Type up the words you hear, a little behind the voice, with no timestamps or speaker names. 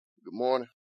Good morning.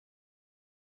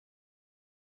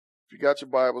 If you got your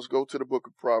Bibles, go to the book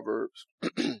of Proverbs.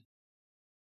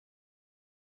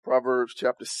 Proverbs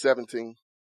chapter 17.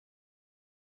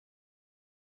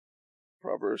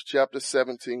 Proverbs chapter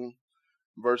 17,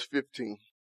 verse 15.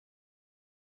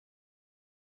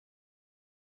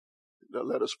 Now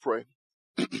let us pray.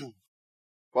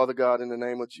 Father God, in the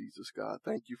name of Jesus, God,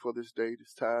 thank you for this day,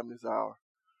 this time, this hour.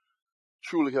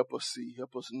 Truly help us see,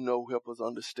 help us know, help us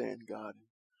understand, God.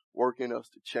 Work in us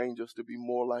to change us to be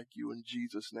more like you. In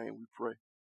Jesus' name we pray.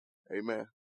 Amen.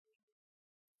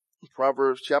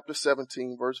 Proverbs chapter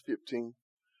 17, verse 15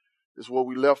 is where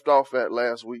we left off at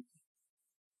last week.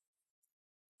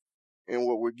 And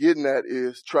what we're getting at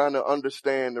is trying to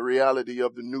understand the reality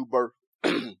of the new birth.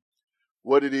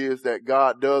 What it is that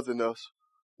God does in us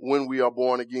when we are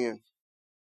born again.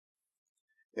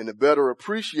 And to better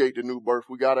appreciate the new birth,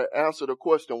 we got to answer the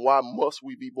question, why must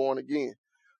we be born again?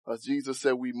 As Jesus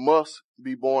said, we must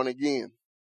be born again.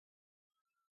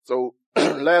 So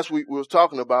last week we was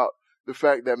talking about the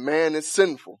fact that man is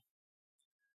sinful.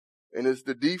 And it's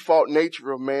the default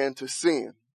nature of man to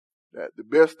sin. That the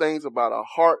best things about our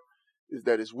heart is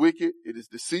that it's wicked, it is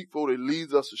deceitful, it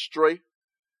leads us astray.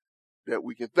 That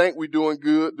we can think we're doing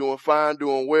good, doing fine,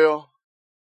 doing well.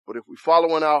 But if we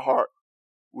follow in our heart,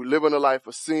 we're living a life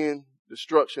of sin,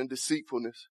 destruction,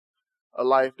 deceitfulness. A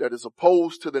life that is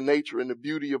opposed to the nature and the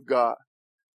beauty of God.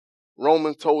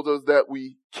 Romans told us that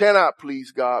we cannot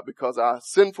please God because our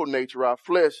sinful nature, our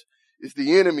flesh, is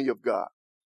the enemy of God.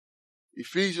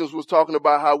 Ephesians was talking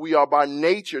about how we are by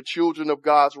nature children of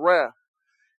God's wrath.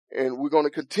 And we're going to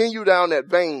continue down that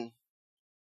vein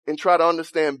and try to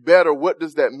understand better what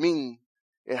does that mean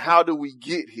and how do we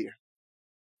get here.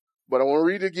 But I want to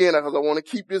read it again because I want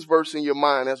to keep this verse in your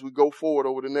mind as we go forward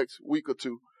over the next week or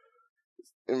two.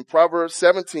 In Proverbs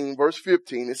 17, verse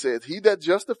 15, it says, "He that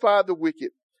justifieth the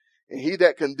wicked and he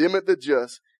that condemneth the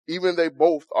just, even they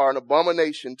both are an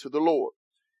abomination to the Lord.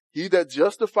 He that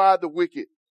justifieth the wicked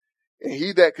and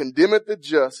he that condemneth the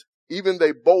just, even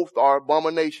they both are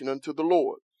abomination unto the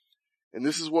Lord." And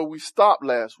this is where we stopped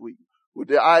last week. With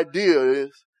the idea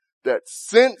is that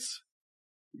since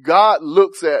God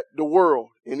looks at the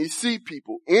world and he sees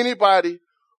people, anybody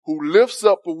who lifts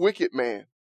up a wicked man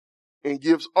and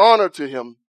gives honor to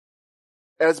him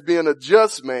as being a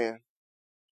just man,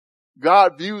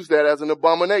 God views that as an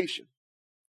abomination.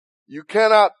 You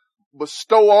cannot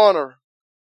bestow honor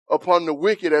upon the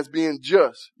wicked as being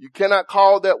just. You cannot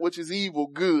call that which is evil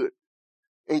good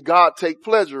and God take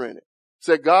pleasure in it.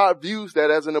 So God views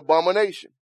that as an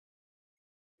abomination.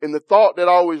 And the thought that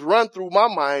always run through my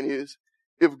mind is,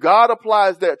 if God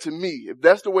applies that to me, if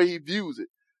that's the way he views it,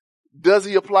 does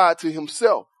he apply it to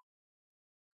himself?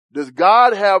 Does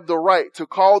God have the right to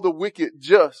call the wicked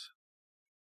just?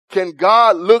 Can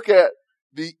God look at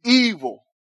the evil,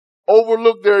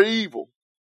 overlook their evil,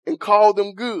 and call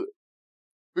them good?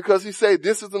 Because he said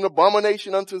this is an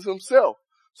abomination unto himself.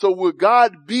 So would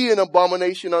God be an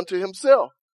abomination unto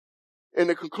himself? And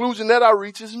the conclusion that I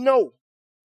reach is no.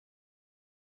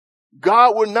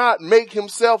 God would not make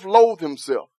himself loathe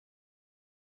himself.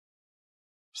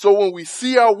 So when we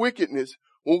see our wickedness,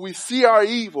 when we see our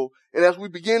evil, and as we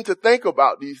begin to think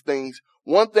about these things,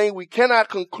 one thing we cannot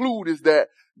conclude is that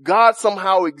God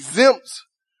somehow exempts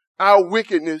our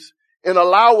wickedness and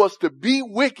allow us to be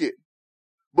wicked,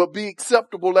 but be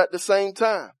acceptable at the same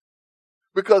time.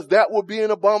 Because that would be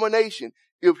an abomination.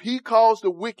 If he calls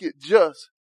the wicked just,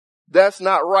 that's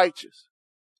not righteous.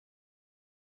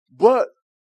 But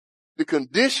the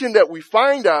condition that we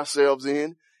find ourselves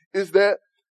in is that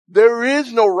there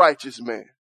is no righteous man.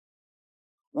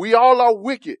 We all are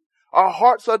wicked. Our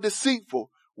hearts are deceitful.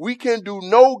 We can do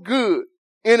no good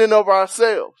in and of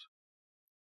ourselves.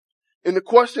 And the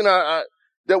question that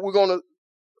we're going to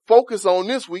focus on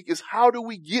this week is, how do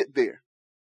we get there?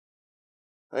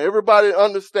 Now, everybody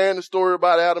understand the story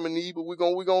about Adam and Eve, but we're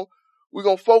going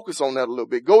to focus on that a little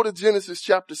bit. Go to Genesis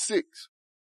chapter 6.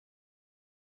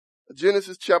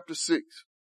 Genesis chapter 6.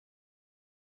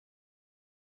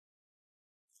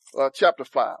 Chapter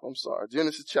 5. I'm sorry.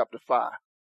 Genesis chapter 5.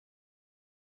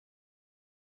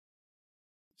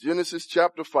 Genesis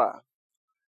chapter 5.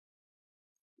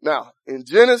 Now, in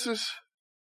Genesis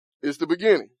is the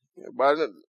beginning.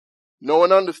 Everybody know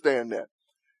and understand that.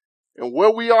 And where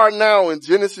we are now in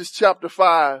Genesis chapter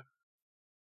 5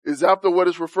 is after what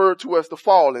is referred to as the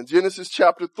fall. In Genesis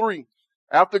chapter 3,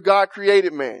 after God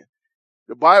created man,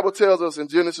 the Bible tells us in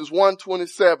Genesis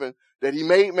 1:27 that he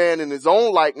made man in his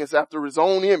own likeness after his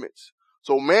own image.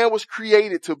 So man was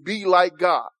created to be like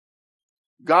God.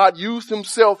 God used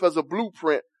himself as a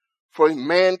blueprint for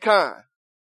mankind.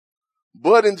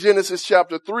 But in Genesis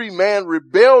chapter 3, man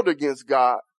rebelled against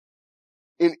God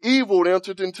and evil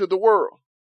entered into the world.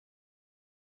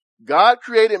 God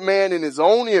created man in his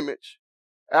own image,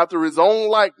 after his own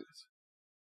likeness.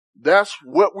 That's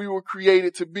what we were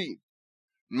created to be.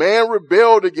 Man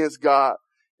rebelled against God,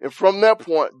 and from that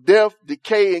point, death,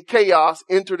 decay, and chaos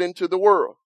entered into the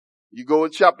world. You go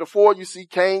in chapter 4, you see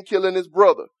Cain killing his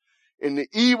brother, and the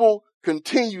evil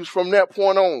continues from that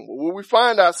point on. But when we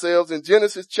find ourselves in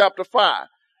Genesis chapter 5,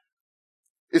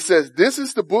 it says, this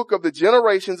is the book of the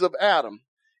generations of Adam,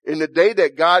 in the day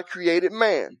that God created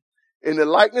man. In the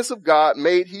likeness of God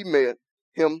made he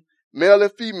him, male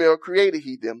and female created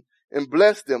he them, and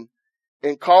blessed them,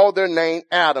 and called their name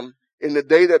Adam in the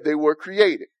day that they were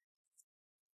created.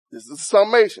 This is a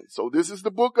summation. So this is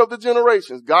the book of the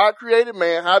generations. God created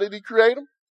man. How did he create him?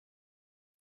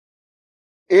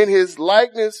 In his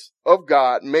likeness of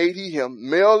God made he him,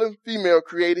 male and female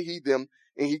created he them,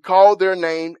 and he called their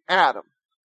name Adam.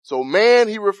 So man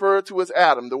he referred to as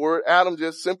Adam. The word Adam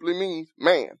just simply means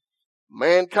man,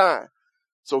 mankind.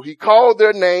 So he called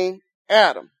their name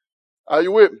Adam. Are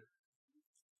you with me?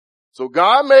 So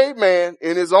God made man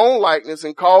in his own likeness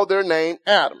and called their name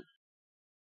Adam.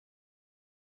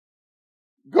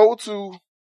 Go to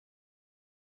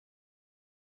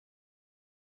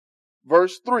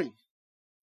verse 3. It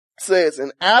says,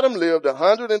 and Adam lived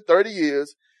 130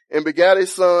 years and begat a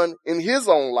son in his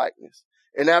own likeness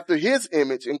and after his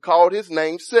image, and called his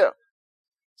name Seth.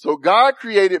 So God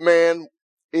created man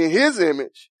in his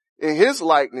image, in his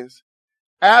likeness.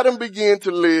 Adam began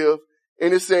to live,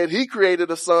 and it said he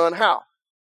created a son how?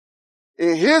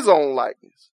 In his own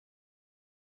likeness.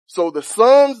 So the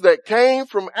sons that came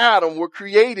from Adam were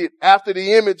created after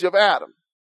the image of Adam.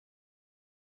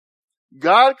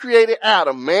 God created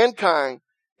Adam, mankind,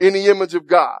 in the image of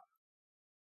God.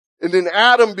 And then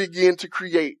Adam began to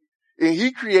create, and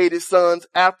he created sons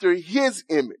after his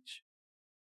image.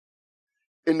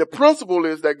 And the principle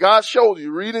is that God showed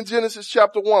you, read in Genesis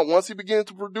chapter 1, once he began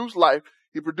to produce life,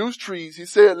 he produced trees. He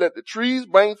said, let the trees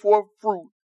bring forth fruit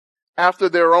after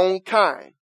their own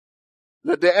kind.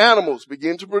 Let the animals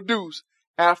begin to produce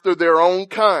after their own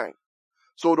kind.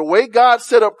 So the way God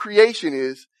set up creation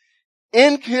is,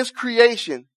 in his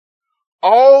creation,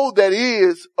 all that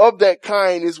is of that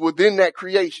kind is within that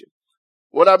creation.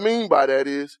 What I mean by that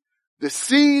is, the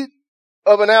seed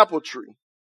of an apple tree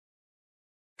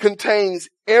contains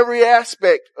every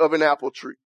aspect of an apple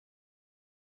tree.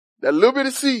 That little bit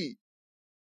of seed,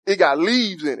 it got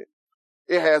leaves in it.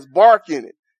 It has bark in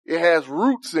it. It has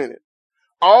roots in it.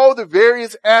 All the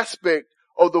various aspects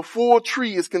of the full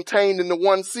tree is contained in the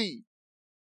one seed.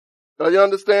 Are you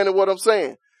understanding what I'm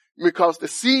saying? Because the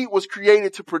seed was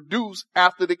created to produce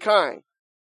after the kind.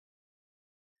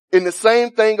 And the same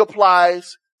thing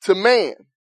applies to man.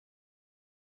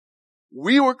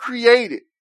 We were created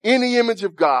in the image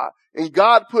of God, and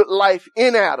God put life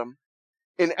in Adam,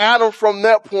 and Adam from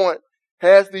that point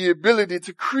has the ability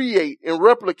to create and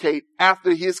replicate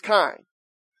after his kind.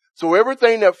 So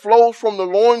everything that flows from the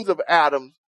loins of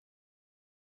Adam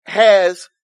has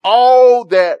all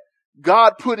that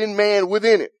God put in man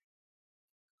within it.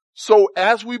 So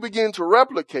as we begin to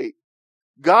replicate,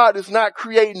 God is not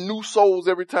creating new souls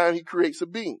every time he creates a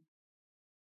being.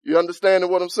 You understand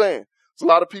what I'm saying? So a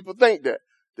lot of people think that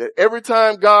every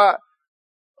time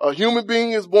a human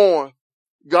being is born,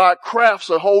 God crafts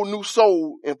a whole new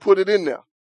soul and put it in there.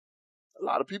 A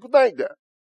lot of people think that.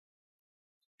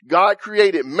 God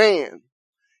created man,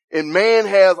 and man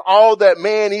has all that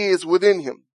man is within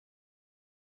him.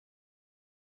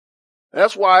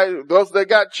 That's why those that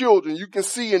got children, you can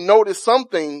see and notice some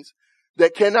things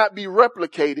that cannot be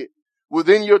replicated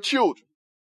within your children.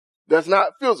 That's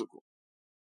not physical.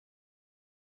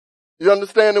 You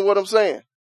understanding what I'm saying?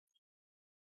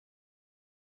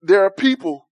 There are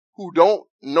people who don't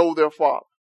know their father.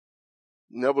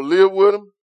 Never lived with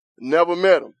him, never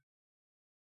met him.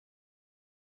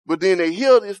 But then they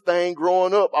hear this thing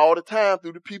growing up all the time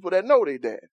through the people that know their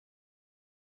dad.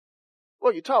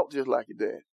 Well, you talk just like your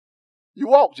dad. You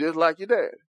walk just like your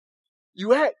dad.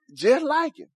 You act just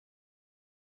like him.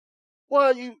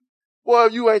 Well,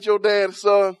 you ain't your dad's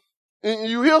son. And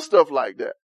you hear stuff like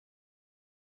that.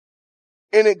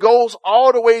 And it goes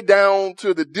all the way down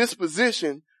to the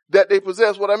disposition that they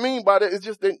possess. What I mean by that is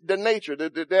just their nature,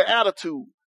 their attitude.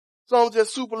 Some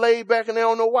just super laid back and they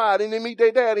don't know why. Then they meet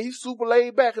their dad and he's super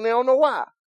laid back and they don't know why.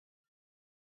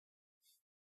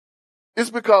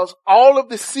 It's because all of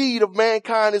the seed of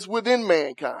mankind is within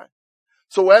mankind.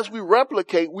 So as we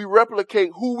replicate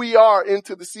who we are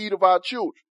into the seed of our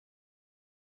children.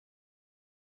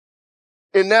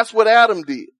 And that's what Adam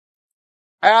did.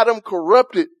 Adam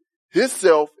corrupted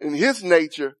himself and his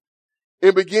nature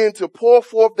and begin to pour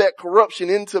forth that corruption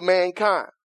into mankind.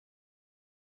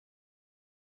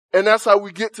 And that's how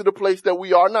we get to the place that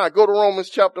we are now. Go to Romans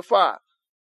chapter 5.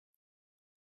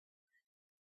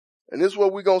 And this is where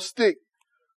we're going to stick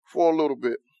for a little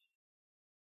bit.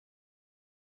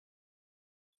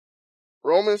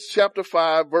 Romans chapter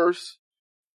 5 verse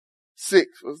 6.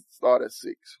 Let's start at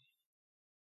 6.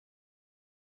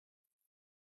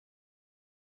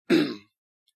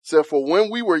 Said, for when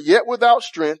we were yet without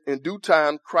strength, in due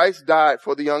time Christ died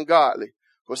for the ungodly.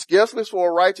 For scarcely for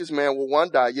a righteous man will one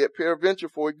die, yet peradventure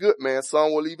for a good man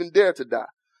some will even dare to die.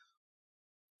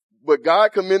 But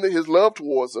God commended his love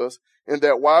towards us, in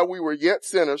that while we were yet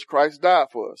sinners, Christ died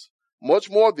for us. Much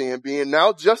more then, being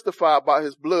now justified by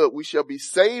his blood, we shall be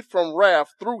saved from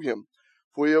wrath through him.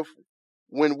 For if,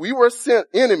 when we were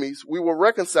enemies, we were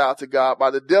reconciled to God by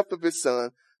the death of his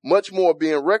Son, much more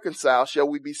being reconciled shall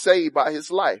we be saved by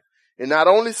his life. And not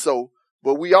only so,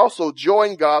 but we also joy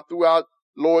in God through our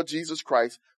Lord Jesus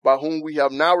Christ, by whom we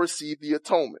have now received the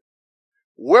atonement.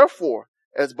 Wherefore,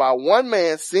 as by one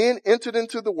man sin entered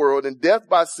into the world, and death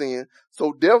by sin,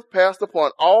 so death passed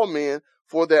upon all men,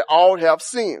 for that all have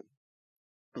sinned.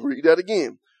 Read that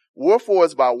again. Wherefore,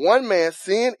 as by one man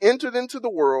sin entered into the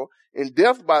world, and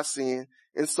death by sin,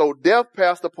 and so death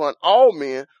passed upon all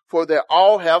men, for that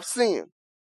all have sinned.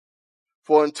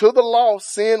 For until the law,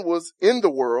 sin was in the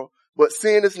world, but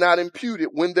sin is not imputed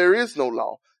when there is no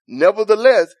law.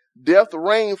 Nevertheless, death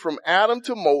reigned from Adam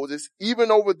to Moses,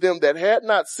 even over them that had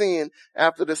not sinned,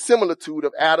 after the similitude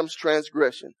of Adam's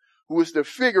transgression, who is the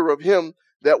figure of him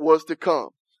that was to come.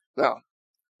 Now,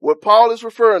 what Paul is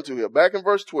referring to here, back in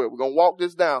verse 12, we're going to walk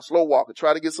this down, slow walk, and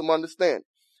try to get some understanding.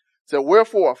 So,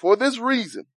 wherefore, for this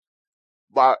reason,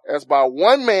 as by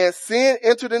one man sin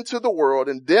entered into the world,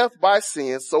 and death by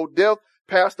sin, so death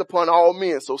passed upon all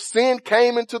men. So sin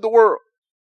came into the world.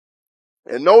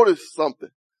 And notice something,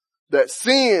 that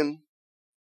sin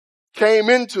came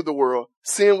into the world.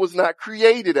 Sin was not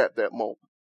created at that moment.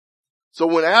 So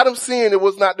when Adam sinned, it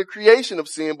was not the creation of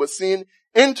sin, but sin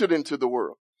entered into the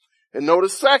world. And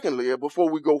notice secondly, before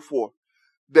we go forth,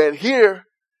 that here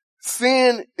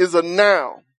sin is a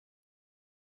noun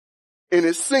and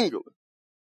it's singular.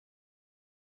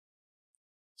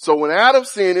 So when Adam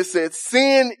sinned, it said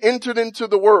sin entered into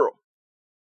the world.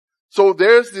 So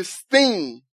there's this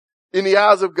thing in the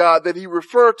eyes of God that he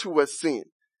referred to as sin.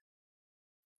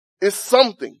 It's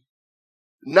something,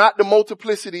 not the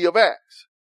multiplicity of acts.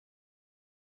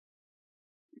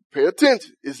 Pay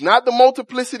attention. It's not the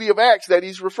multiplicity of acts that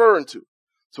he's referring to.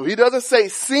 So he doesn't say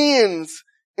sins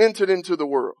entered into the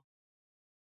world.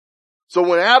 So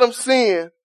when Adam sinned,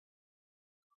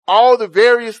 all the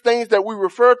various things that we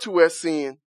refer to as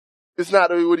sin, it's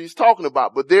not what he's talking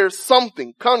about, but there's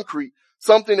something concrete,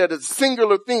 something that is a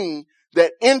singular thing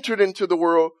that entered into the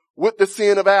world with the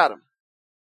sin of Adam.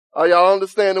 Are y'all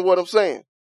understanding what I'm saying?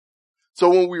 So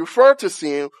when we refer to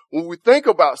sin, when we think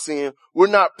about sin, we're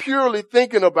not purely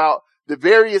thinking about the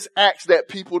various acts that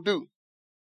people do.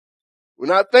 We're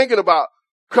not thinking about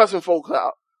cussing folk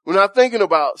out. We're not thinking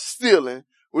about stealing.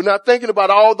 We're not thinking about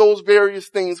all those various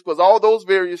things, because all those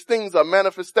various things are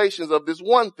manifestations of this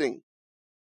one thing.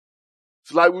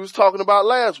 It's like we was talking about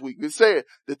last week. We said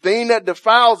the thing that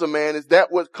defiles a man is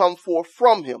that what comes forth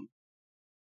from him.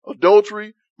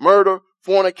 Adultery, murder,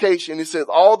 fornication. It says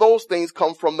all those things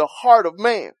come from the heart of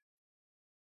man.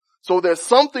 So there's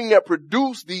something that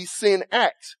produced these sin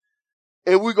acts.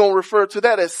 And we're going to refer to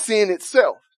that as sin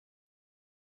itself.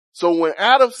 So when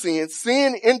Adam sinned,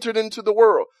 sin entered into the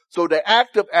world. So the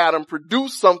act of Adam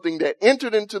produced something that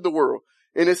entered into the world.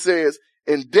 And it says,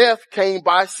 and death came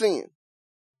by sin.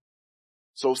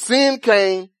 So sin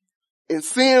came, and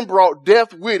sin brought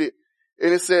death with it.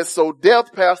 And it says, so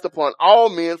death passed upon all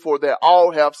men, for that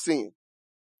all have sinned.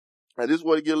 Now this is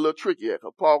where it gets a little tricky at,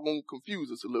 because Paul going to confuse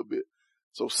us a little bit.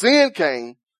 So sin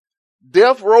came,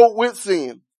 death rode with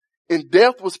sin, and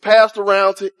death was passed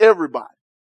around to everybody.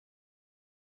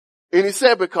 And he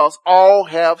said, because all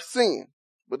have sinned.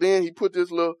 But then he put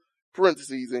this little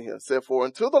parentheses in here. Said, for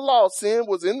until the law, sin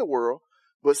was in the world,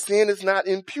 but sin is not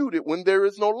imputed when there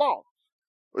is no law.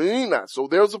 What do you mean not? So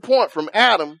there's a point from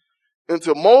Adam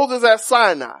until Moses at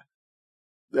Sinai.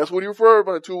 That's what he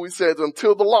referred to. He says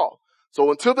until the law.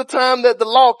 So until the time that the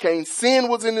law came, sin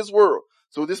was in this world.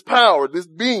 So this power, this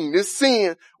being, this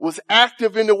sin was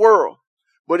active in the world.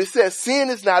 But it says sin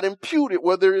is not imputed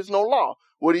where there is no law.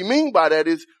 What he mean by that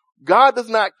is God does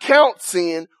not count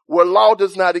sin where law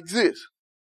does not exist.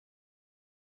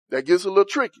 That gets a little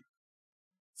tricky.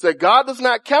 Say God does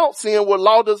not count sin where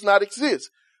law does not exist.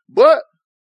 But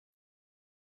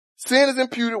sin is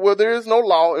imputed where there is no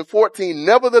law. And 14,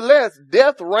 nevertheless,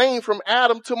 death reigned from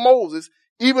Adam to Moses,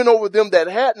 even over them that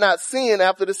had not sinned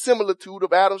after the similitude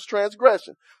of Adam's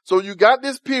transgression. So you got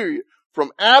this period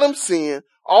from Adam's sin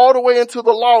all the way until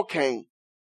the law came,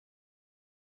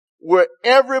 where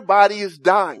everybody is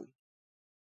dying.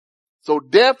 So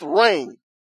death reigned.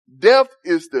 Death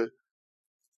is the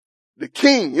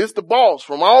king, is the boss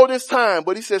from all this time.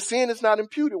 But he says sin is not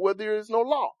imputed where there is no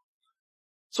law.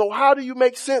 So how do you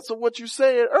make sense of what you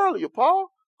said earlier, Paul?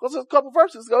 Because a couple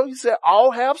verses ago, he said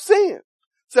all have sinned.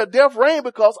 He said death reigned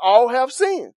because all have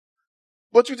sinned.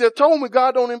 But you just told me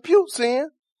God don't impute sin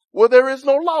where there is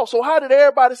no law. So how did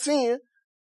everybody sin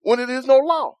when it is no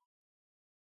law?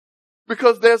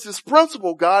 Because there's this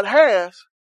principle God has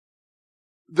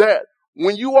that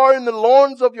when you are in the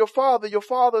loins of your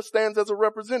father stands as a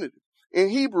representative. In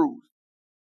Hebrews,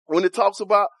 when it talks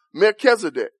about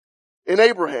Melchizedek and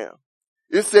Abraham,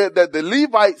 it said that the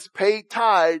Levites paid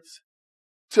tithes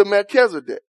to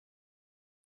Melchizedek. It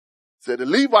said the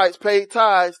Levites paid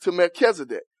tithes to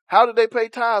Melchizedek. How did they pay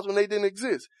tithes when they didn't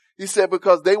exist? He said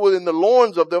because they were in the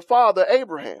loins of their father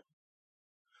Abraham.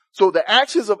 So the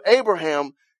actions of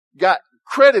Abraham got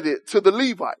credited to the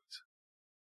Levites.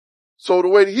 So the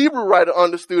way the Hebrew writer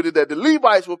understood it, that the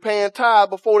Levites were paying tithe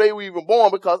before they were even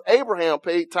born because Abraham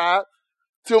paid tithe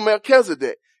to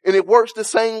Melchizedek. And it works the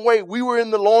same way. We were in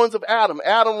the loins of Adam.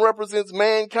 Adam represents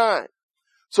mankind.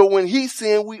 So when he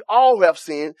sinned, we all have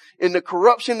sinned. And the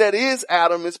corruption that is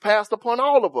Adam is passed upon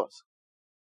all of us.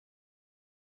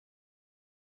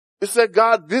 It said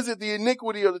God visit the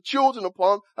iniquity of the children of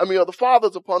the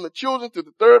fathers upon the children to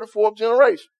the third and fourth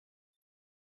generation.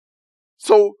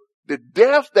 So the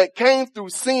death that came through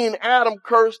sin, Adam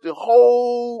cursed the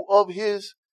whole of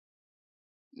his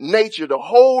nature, the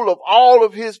whole of all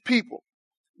of his people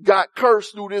got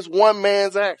cursed through this one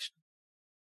man's action.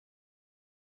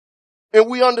 And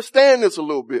we understand this a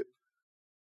little bit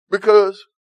because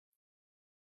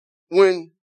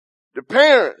when the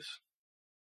parents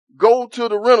go to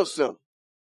the rental center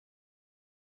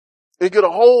and get a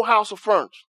whole house of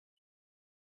furniture,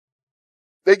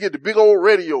 they get the big old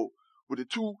radio with the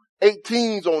 2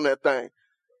 18s on that thing.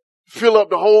 Fill up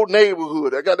the whole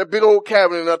neighborhood. I got that big old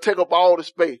cabinet and I'll take up all the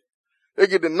space. They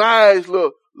get the nice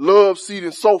little love seat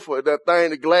and sofa, that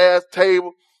thing, the glass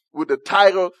table with the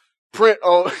tiger print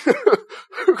on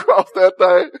across that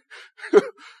thing.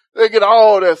 They get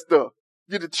all that stuff.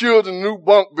 Get the children a new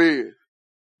bunk bed.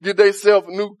 Get themselves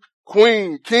a new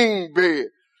queen, king bed.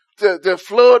 Just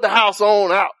flood the house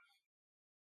on out.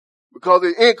 Because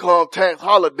the income tax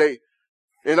holiday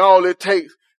and all it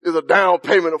takes is a down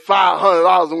payment of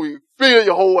 $500 and we fill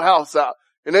your whole house out.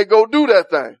 And they go do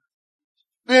that thing.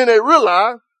 Then they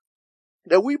realize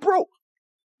that we broke.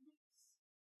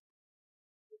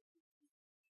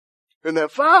 And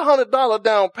that $500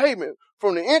 down payment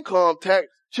from the income tax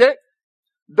check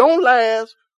don't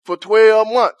last for 12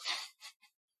 months.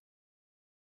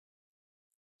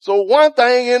 So one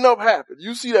thing end up happening.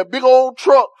 You see that big old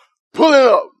truck pulling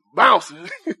up, bouncing.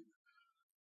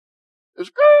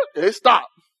 It's good. It stopped.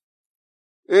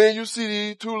 And you see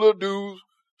these 2 little dudes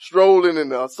strolling in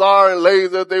there, sorry and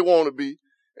lazy as they want to be.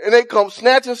 And they come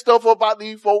snatching stuff up out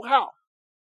these folk house.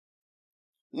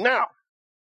 Now,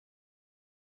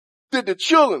 did the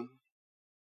children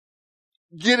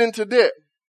get into debt?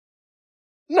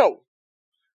 No.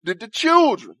 Did the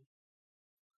children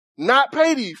not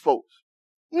pay these folks?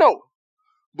 No.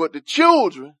 But the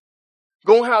children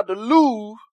gonna have to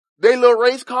lose their little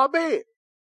race car bed.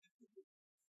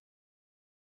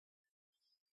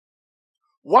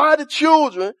 Why the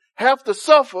children have to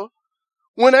suffer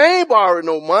when they ain't borrowed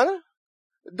no money?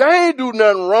 They ain't do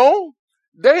nothing wrong.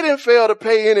 They didn't fail to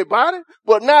pay anybody,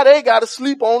 but now they got to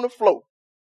sleep on the floor.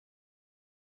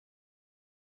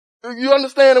 You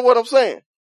understand what I'm saying?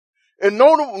 And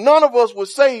none of us would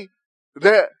say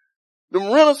that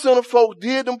them rental center folks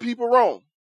did them people wrong.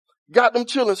 Got them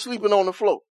children sleeping on the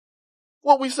floor.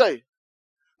 What we say?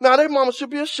 Now their mama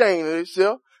should be ashamed of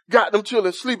themselves. Got them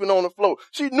children sleeping on the floor.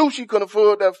 She knew she couldn't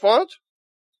afford that furniture.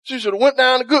 She should have went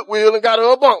down to Goodwill and got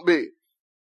her a bunk bed.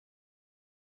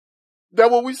 That's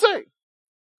what we say.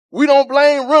 We don't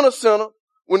blame rental center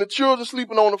when the children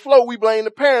sleeping on the floor. We blame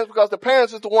the parents because the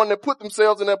parents is the one that put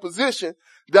themselves in that position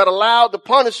that allowed the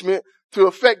punishment to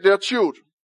affect their children.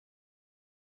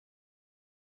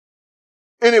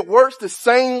 And it works the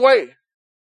same way.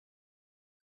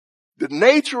 The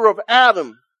nature of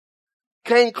Adam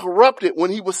came corrupted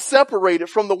when he was separated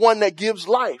from the one that gives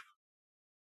life.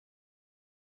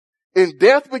 And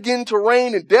death began to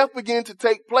reign and death began to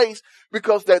take place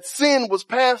because that sin was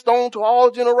passed on to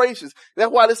all generations.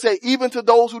 That's why they say even to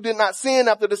those who did not sin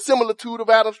after the similitude of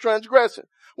Adam's transgression.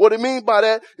 What it means by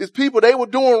that is people, they were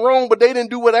doing wrong, but they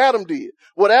didn't do what Adam did.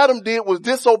 What Adam did was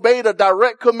disobey the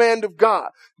direct command of God.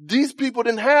 These people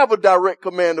didn't have a direct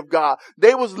command of God.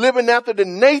 They was living after the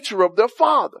nature of their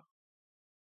father.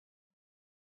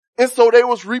 And so they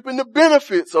was reaping the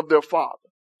benefits of their father.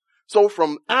 So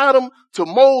from Adam to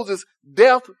Moses,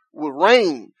 death would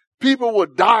reign. People were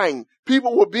dying.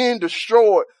 People were being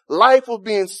destroyed. Life was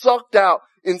being sucked out.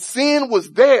 And sin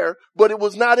was there, but it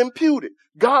was not imputed.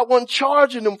 God wasn't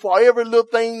charging them for every little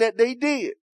thing that they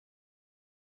did.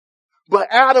 But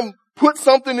Adam put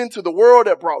something into the world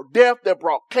that brought death, that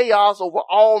brought chaos over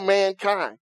all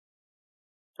mankind.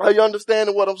 Are you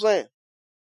understanding what I'm saying?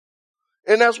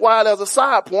 And that's why, as a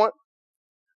side point,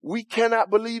 we cannot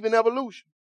believe in evolution.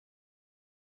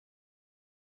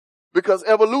 Because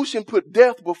evolution put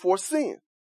death before sin.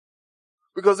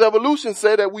 Because evolution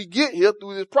said that we get here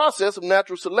through this process of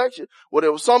natural selection, where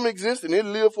there was something exist and it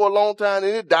lived for a long time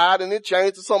and it died and it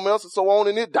changed to something else and so on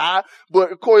and it died.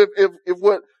 But of course, if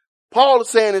what Paul is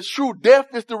saying is true, death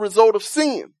is the result of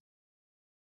sin.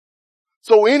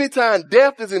 So anytime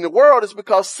death is in the world, it's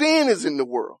because sin is in the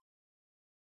world.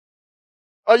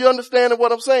 Are you understanding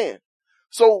what I'm saying?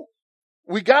 So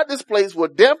we got this place where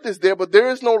death is there, but there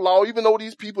is no law, even though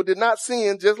these people did not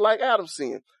sin just like Adam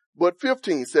sinned. But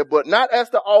 15 said, but not as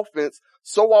the offense,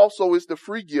 so also is the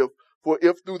free gift. For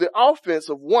if through the offense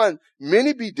of one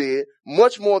many be dead,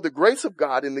 much more the grace of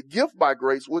God and the gift by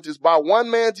grace, which is by one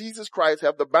man Jesus Christ,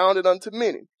 have abounded unto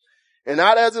many. And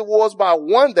not as it was by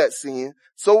one that sinned,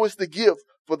 so is the gift.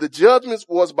 For the judgment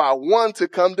was by one to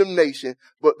condemnation,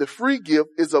 but the free gift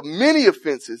is of many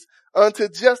offenses unto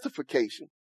justification.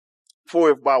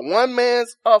 For if by one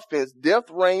man's offense death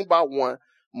reigned by one,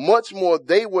 much more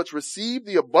they which receive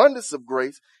the abundance of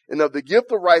grace and of the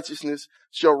gift of righteousness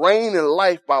shall reign in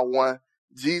life by one,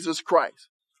 Jesus Christ.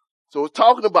 So it's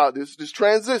talking about this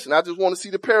transition. I just want to see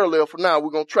the parallel for now.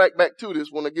 We're going to track back to this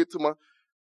when I get to my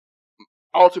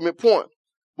ultimate point.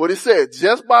 But it said,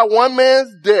 just by one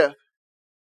man's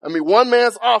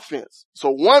offense.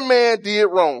 So one man did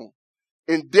wrong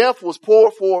and death was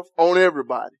poured forth on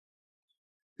everybody.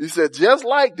 He said, just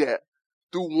like that,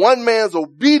 through one man's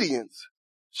obedience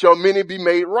shall many be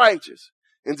made righteous.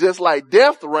 And just like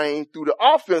death reigned through the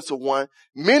offense of one,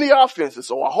 many offenses,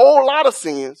 so a whole lot of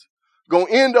sins, gonna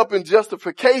end up in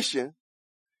justification,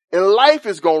 and life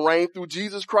is gonna reign through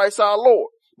Jesus Christ our Lord.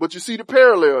 But you see the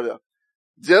parallel there.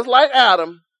 Just like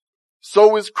Adam,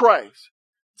 so is Christ.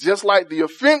 Just like the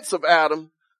offense of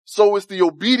Adam, so is the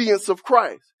obedience of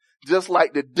Christ. Just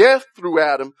like the death through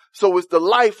Adam, so is the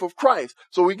life of Christ.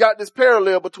 So we got this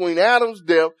parallel between Adam's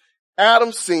death,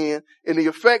 Adam's sin, and the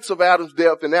effects of Adam's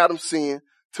death and Adam's sin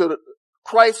to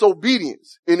Christ's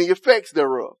obedience and the effects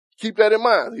thereof. Keep that in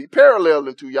mind. He paralleled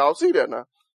them two. Y'all see that now?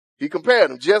 He compared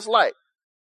them just like.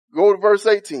 Go to verse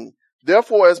 18.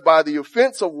 Therefore, as by the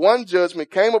offense of one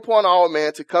judgment came upon all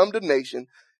men to condemnation,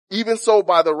 even so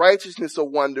by the righteousness of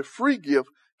one the free gift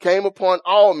came upon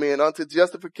all men unto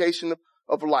justification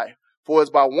of life. For as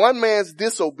by one man's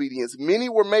disobedience many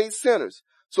were made sinners,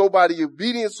 so by the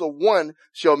obedience of one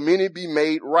shall many be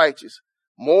made righteous.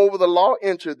 Moreover, the law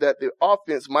entered that the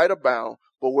offense might abound,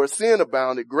 but where sin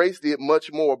abounded, grace did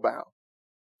much more abound.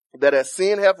 That as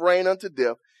sin hath reigned unto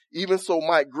death, even so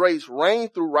might grace reign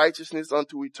through righteousness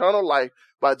unto eternal life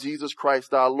by Jesus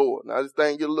Christ our Lord. Now this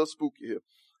thing get a little spooky here.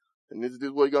 And this is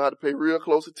where you're going to have to pay real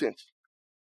close attention.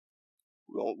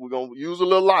 We're going to use a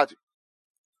little logic.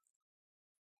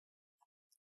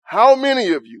 How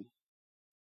many of you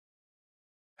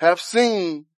have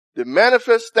seen the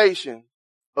manifestation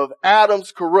of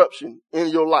Adam's corruption in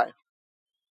your life?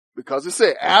 Because it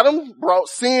said Adam brought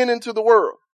sin into the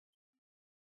world.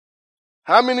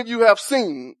 How many of you have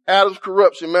seen Adam's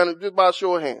corruption manifest? Just by a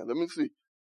show of hands. Let me see.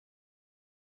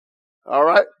 All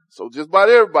right. So just about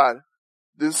everybody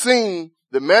that's seen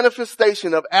the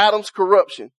manifestation of Adam's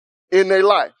corruption in their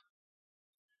life.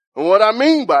 And what I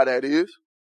mean by that is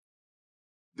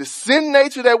the sin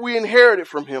nature that we inherited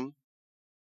from him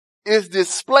is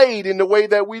displayed in the way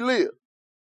that we live.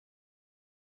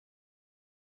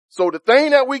 So the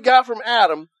thing that we got from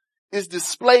Adam is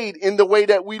displayed in the way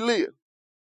that we live.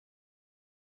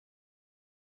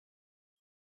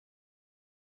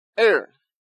 Aaron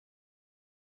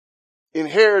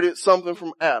inherited something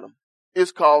from Adam.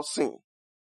 It's called sin.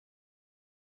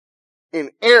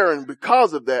 And Aaron,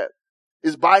 because of that,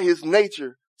 is by his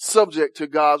nature subject to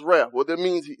God's wrath. What that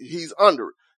means, he's under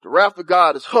it. The wrath of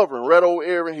God is hovering right over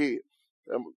Aaron's head.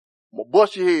 I'm gonna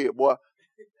bust your head, boy.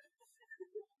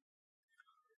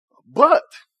 But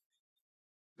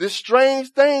this strange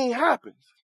thing happens.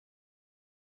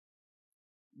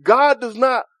 God does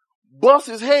not bust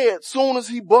his head soon as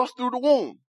he busts through the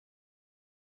womb.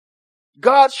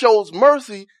 God shows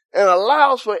mercy and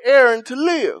allows for Aaron to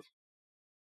live.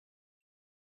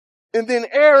 And then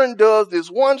Aaron does this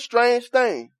one strange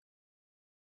thing.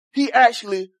 He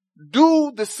actually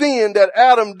do the sin that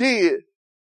Adam did,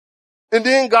 and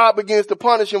then God begins to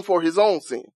punish him for his own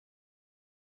sin.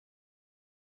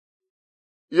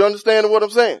 You understand what I'm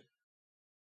saying?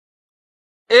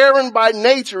 Aaron by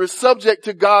nature is subject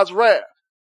to God's wrath.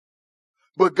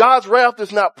 But God's wrath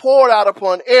is not poured out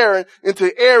upon Aaron until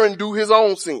Aaron do his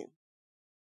own sin.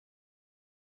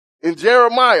 In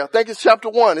Jeremiah, I think it's chapter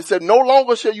 1, it said, no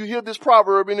longer shall you hear this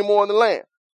proverb anymore in the land,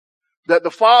 that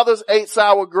the fathers ate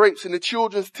sour grapes and the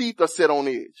children's teeth are set on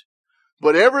edge.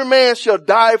 But every man shall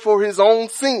die for his own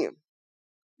sin.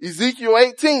 Ezekiel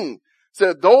 18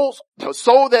 said, those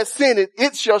soul that sinned,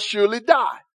 it shall surely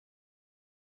die.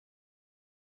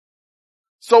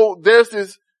 So there's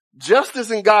this justice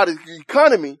in God's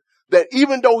economy that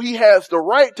even though he has the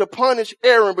right to punish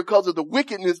Aaron because of the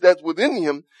wickedness that's within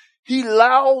him, he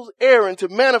allows Aaron to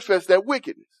manifest that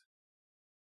wickedness.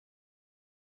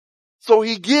 So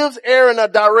he gives Aaron a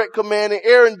direct command and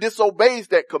Aaron disobeys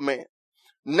that command.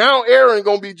 Now Aaron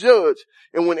gonna be judged.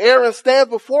 And when Aaron stands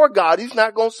before God, he's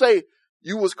not gonna say,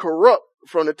 you was corrupt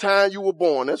from the time you were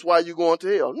born. That's why you're going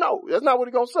to hell. No, that's not what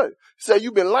he's gonna say. He said,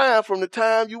 you've been lying from the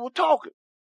time you were talking.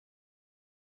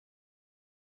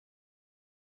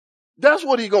 That's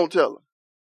what he's gonna tell him.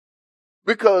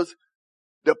 Because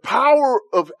the power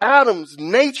of Adam's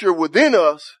nature within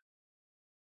us,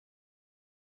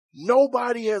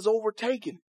 nobody has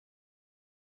overtaken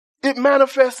it. It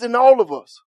manifests in all of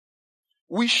us.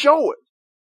 We show it.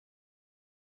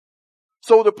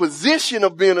 So the position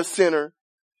of being a sinner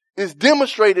is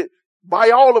demonstrated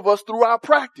by all of us through our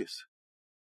practice.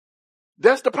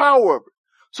 That's the power of it.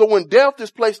 So when death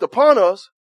is placed upon us,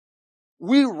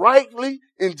 we rightly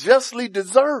and justly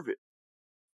deserve it.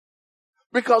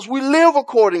 Because we live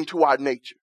according to our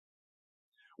nature.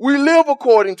 We live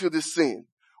according to this sin.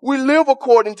 We live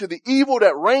according to the evil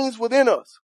that reigns within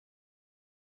us.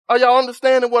 Are y'all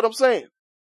understanding what I'm saying?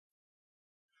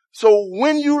 So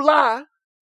when you lie,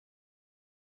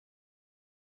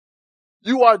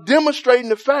 you are demonstrating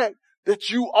the fact that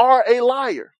you are a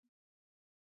liar.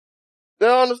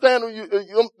 Y'all understand? I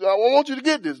want you to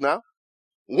get this now.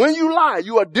 When you lie,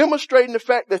 you are demonstrating the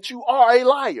fact that you are a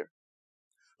liar.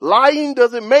 Lying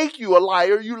doesn't make you a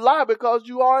liar. You lie because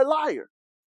you are a liar.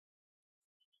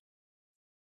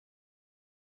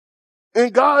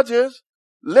 And God just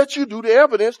lets you do the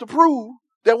evidence to prove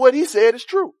that what he said is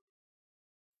true.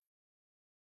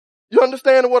 You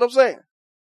understand what I'm saying?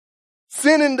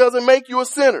 Sinning doesn't make you a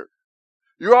sinner.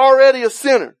 You're already a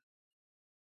sinner.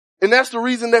 And that's the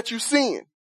reason that you sin.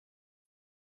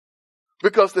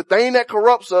 Because the thing that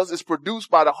corrupts us is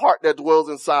produced by the heart that dwells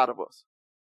inside of us.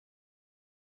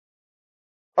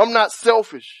 I'm not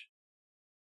selfish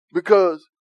because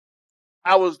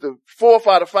I was the fourth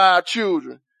out of 5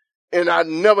 children and I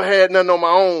never had nothing on my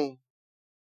own.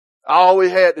 I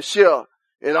always had to share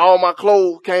and all my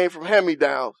clothes came from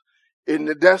hand-me-downs.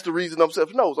 And that's the reason I'm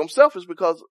selfish. No, I'm selfish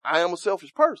because I am a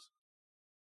selfish person.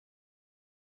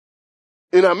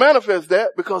 And I manifest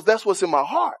that because that's what's in my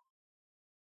heart.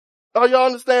 Are y'all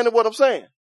understanding what I'm saying?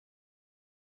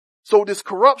 So this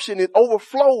corruption, it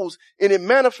overflows and it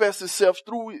manifests itself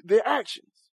through their actions.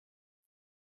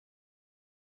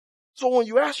 So when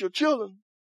you ask your children,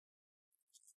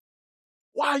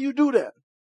 why you do that?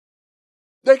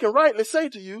 They can rightly say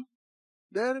to you,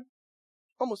 Daddy,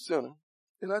 I'm a sinner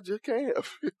and I just can't help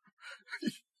it.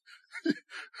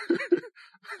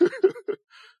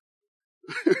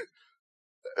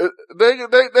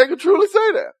 They can truly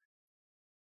say that.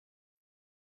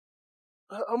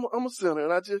 I'm a sinner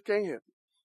and I just can't help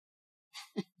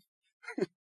it.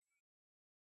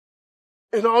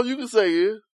 And all you can say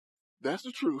is, that's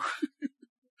the truth.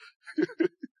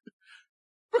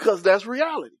 Because that's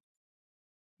reality.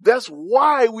 That's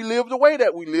why we live the way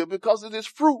that we live, because of this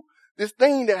fruit, this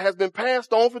thing that has been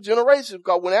passed on for generations.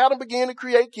 Because when Adam began to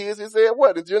create kids, he said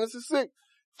what? In Genesis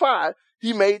 6:5,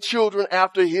 he made children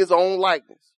after his own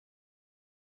likeness.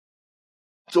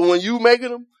 So when you making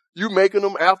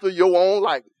them after your own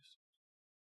likeness.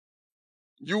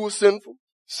 You were sinful,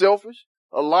 selfish,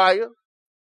 a liar,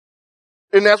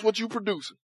 and that's what you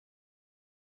producing.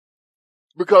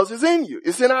 Because it's in you.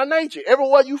 It's in our nature.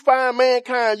 Everywhere you find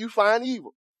mankind, you find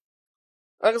evil.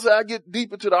 Like I said, I get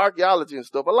deep into the archaeology and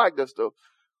stuff. I like that stuff.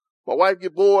 My wife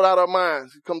get bored out of her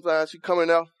mind. She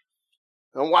coming out,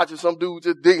 and I'm watching some dude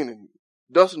just digging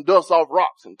dusting dust off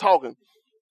rocks and talking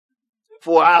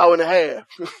for an hour and a half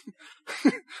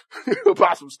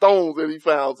about some stones that he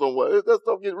found somewhere. That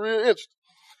stuff gets real interesting.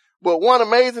 But one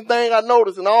amazing thing I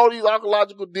noticed in all these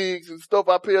archaeological digs and stuff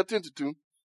I pay attention to,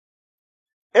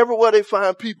 everywhere they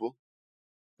find people,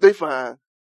 they find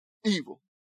evil.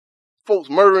 Folks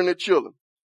murdering their children.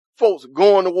 Folks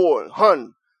going to war and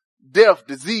hunting, death,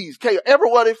 disease, chaos.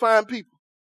 Everywhere they find people.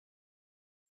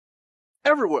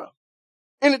 Everywhere.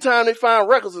 Anytime they find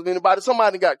records of anybody,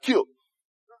 somebody got killed.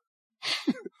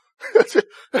 That's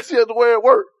just the way it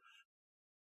works.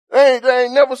 They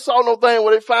ain't never saw no thing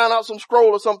where they find out some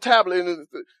scroll or some tablet and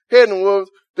the heading was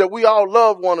that we all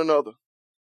love one another.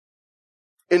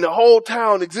 And the whole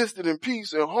town existed in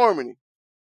peace and harmony.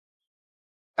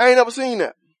 I ain't never seen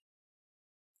that.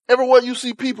 Everywhere you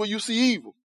see people, you see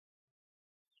evil.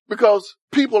 Because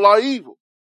people are evil.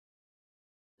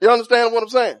 You understand what I'm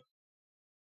saying?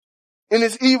 And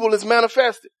this evil is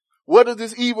manifested. Where does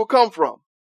this evil come from?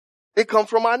 It comes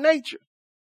from our nature.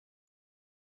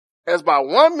 As by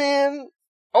one man's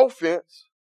offense,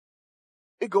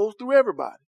 it goes through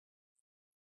everybody.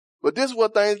 But this is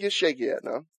what things get shaky at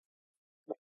now.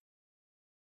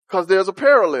 Because there's a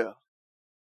parallel.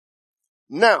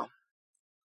 Now,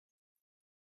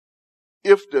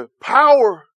 if the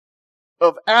power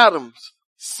of Adam's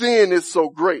sin is so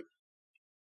great,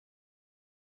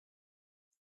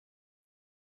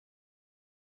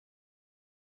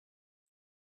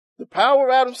 the power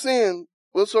of Adam's sin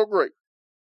was so great.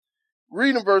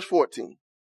 Read in verse 14. It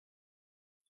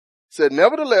said,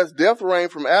 nevertheless, death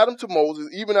reigned from Adam to Moses,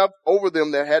 even up over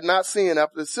them that had not sinned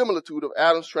after the similitude of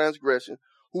Adam's transgression,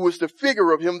 who was the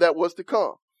figure of him that was to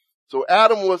come. So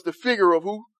Adam was the figure of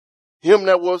who? Him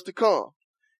that was to come.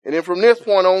 And then from this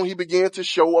point on, he began to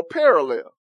show a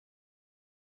parallel.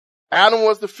 Adam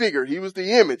was the figure. He was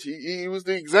the image. He was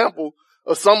the example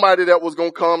of somebody that was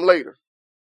going to come later.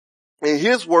 And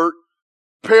his work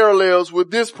parallels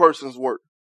with this person's work.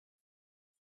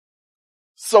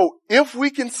 So if we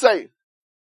can say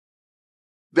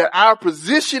that our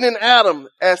position in Adam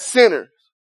as sinners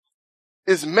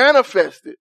is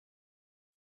manifested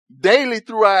daily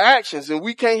through our actions and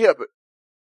we can't help it,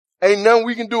 ain't nothing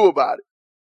we can do about it.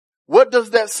 What does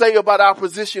that say about our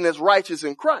position as righteous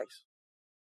in Christ?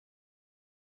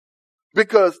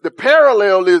 Because the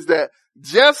parallel is that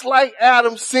just like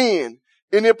Adam sinned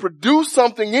and it produced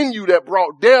something in you that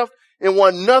brought death and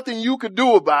wasn't nothing you could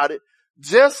do about it,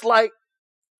 just like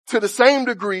to the same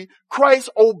degree, Christ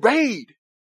obeyed.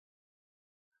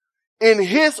 And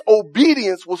his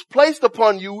obedience was placed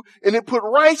upon you and it put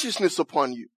righteousness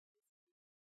upon you.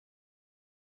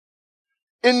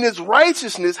 And this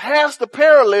righteousness has to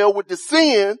parallel with the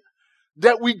sin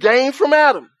that we gained from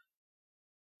Adam.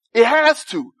 It has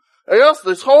to. Or else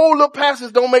this whole little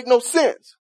passage don't make no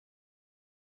sense.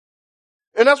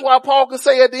 And that's why Paul can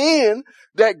say at the end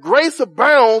that grace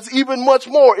abounds even much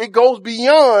more. It goes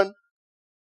beyond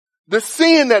the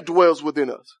sin that dwells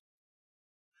within us.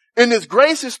 And this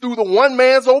grace is through the one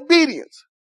man's obedience.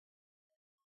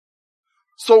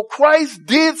 So Christ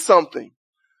did something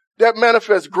that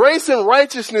manifests grace and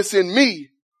righteousness in me,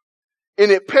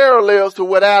 and it parallels to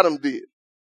what Adam did.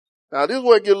 Now this is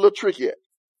where it gets a little tricky at.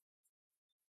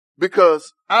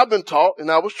 Because I've been taught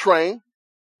and I was trained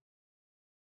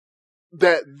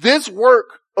that this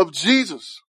work of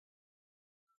Jesus,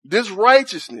 this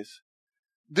righteousness,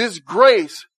 this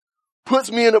grace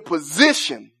puts me in a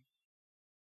position,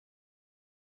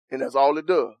 and that's all it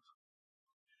does.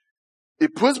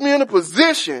 It puts me in a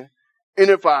position, and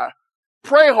if I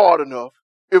pray hard enough,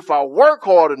 if I work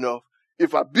hard enough,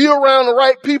 if I be around the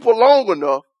right people long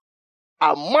enough,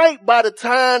 I might by the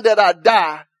time that I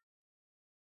die,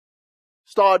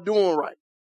 start doing right.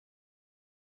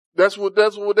 That's what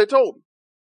they told me.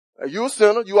 Now, you're a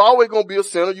sinner. You always gonna be a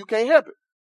sinner. You can't help it.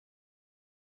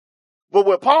 But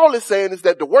what Paul is saying is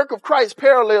that the work of Christ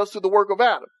parallels to the work of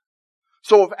Adam.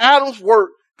 So if Adam's work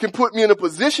can put me in a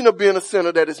position of being a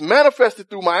sinner that is manifested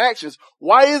through my actions,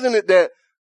 why isn't it that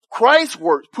Christ's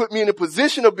work put me in a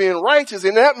position of being righteous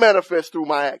and that manifests through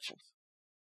my actions?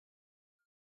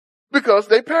 Because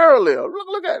they parallel.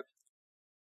 Look at it.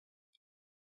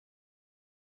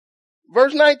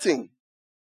 Verse 19.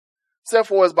 Except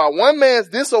for as by one man's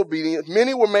disobedience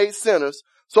many were made sinners,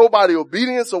 so by the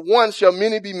obedience of one shall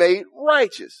many be made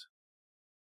righteous.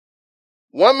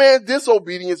 One man's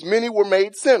disobedience many were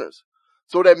made sinners.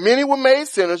 So that many were made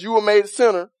sinners, you were made a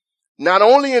sinner, not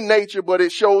only in nature, but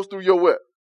it shows through your what?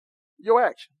 Your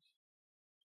actions.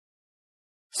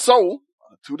 So,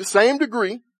 to the same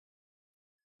degree,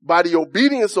 by the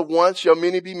obedience of one shall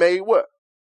many be made what?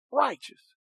 Righteous.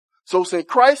 So since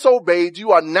Christ obeyed,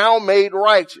 you are now made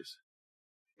righteous.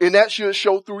 And that should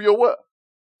show through your what?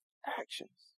 Actions.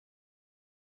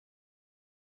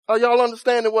 Are y'all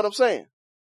understanding what I'm saying?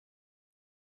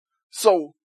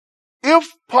 So, if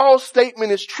Paul's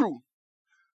statement is true,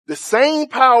 the same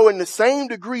power and the same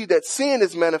degree that sin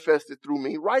is manifested through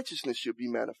me, righteousness should be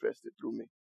manifested through me.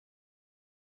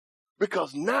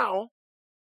 Because now,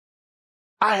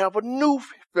 I have a new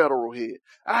federal head.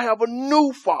 I have a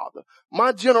new father.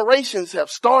 My generations have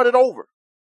started over.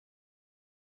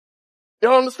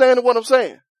 Y'all understand what I'm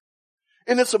saying?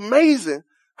 And it's amazing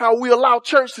how we allow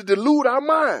church to delude our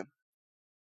mind.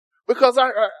 Because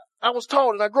I was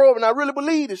taught and I grew up and I really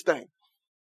believe this thing.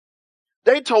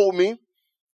 They told me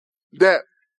that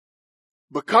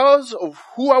because of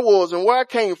who I was and where I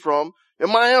came from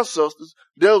and my ancestors,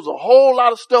 there was a whole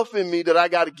lot of stuff in me that I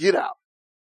got to get out.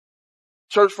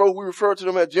 Church folk, we refer to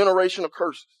them as generational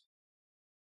curses.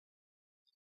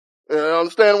 You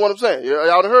understand what I'm saying?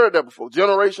 Y'all done heard that before.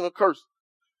 Generational curses.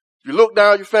 You look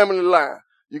down your family line.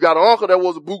 You got an uncle that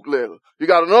was a bootlegger. You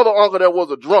got another uncle that was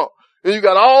a drunk. And you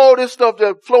got all this stuff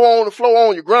that flow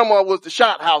on. Your grandma was the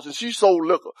shot house and she sold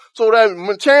liquor. So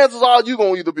that chances are you're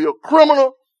going to either be a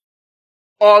criminal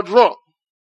or a drunk.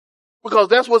 Because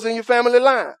that's what's in your family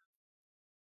line.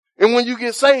 And when you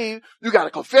get saved, you got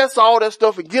to confess all that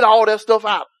stuff and get all that stuff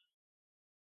out.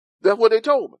 That's what they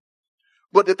told me.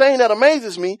 But the thing that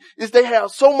amazes me is they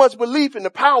have so much belief in the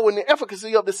power and the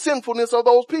efficacy of the sinfulness of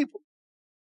those people.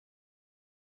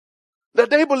 That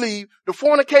they believe the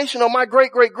fornication of my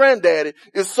great-great-granddaddy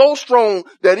is so strong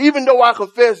that even though I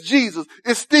confess Jesus,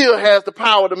 it still has the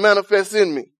power to manifest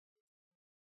in me.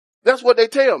 That's what they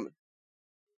tell me.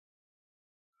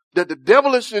 That the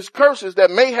devilish curses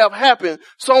that may have happened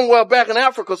somewhere back in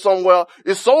Africa somewhere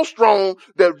is so strong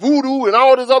that voodoo and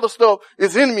all this other stuff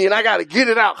is in me and I got to get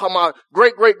it out because my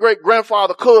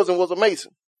great-great-great-grandfather cousin was a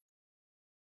Mason.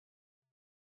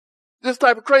 This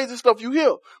type of crazy stuff you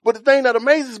hear. But the thing that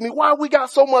amazes me, why we got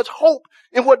so much hope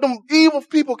in what them evil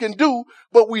people can do,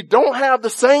 but we don't have the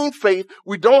same faith,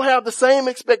 we don't have the same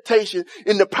expectation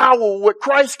in the power of what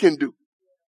Christ can do.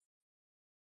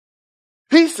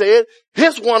 He said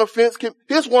his one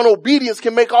obedience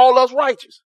can make all us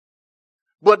righteous.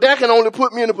 But that can only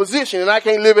put me in a position and I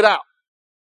can't live it out.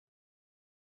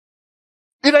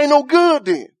 It ain't no good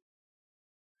then.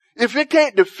 If it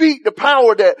can't defeat the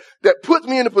power that puts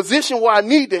me in a position where I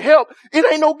need the help, it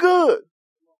ain't no good.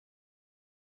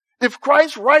 If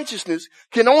Christ's righteousness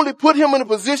can only put him in a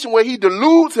position where he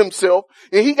deludes himself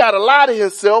and he got to lie to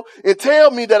himself and tell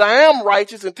me that I am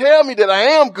righteous and tell me that I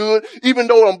am good, even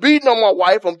though I'm beating on my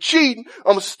wife, I'm cheating,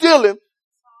 I'm stealing,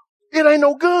 it ain't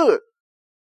no good.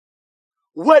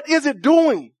 What is it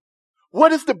doing?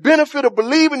 What is the benefit of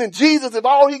believing in Jesus if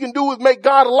all he can do is make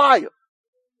God a liar?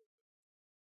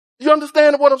 You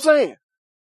understand what I'm saying?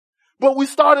 But we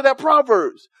started at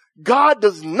Proverbs. God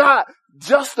does not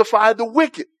justify the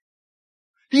wicked.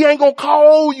 He ain't gonna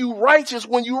call you righteous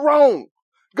when you wrong.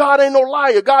 God ain't no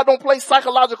liar. God don't play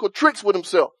psychological tricks with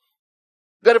himself.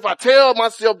 That if I tell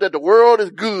myself that the world is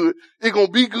good, it's gonna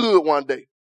be good one day.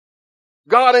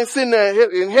 God ain't sitting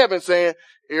there in heaven saying,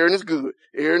 Aaron is good.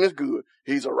 Aaron is good.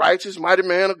 He's a righteous, mighty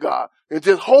man of God. And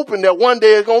just hoping that one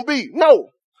day it's gonna be.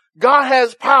 No. God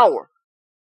has power.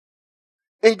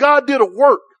 And God did a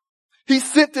work. He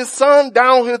sent his son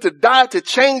down here to die to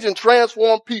change and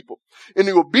transform people. And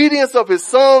the obedience of his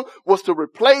son was to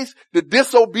replace the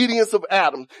disobedience of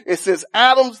Adam. And since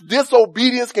Adam's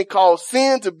disobedience can cause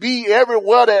sin to be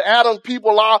everywhere that Adam's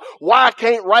people are, why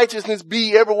can't righteousness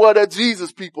be everywhere that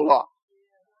Jesus' people are?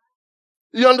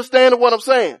 You understand what I'm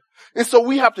saying? And so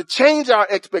we have to change our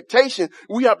expectation.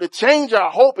 We have to change our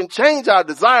hope and change our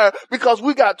desire because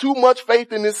we got too much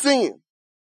faith in this sin.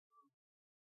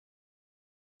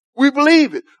 We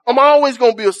believe it. I'm always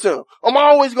going to be a sinner. I'm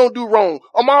always going to do wrong.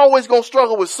 I'm always going to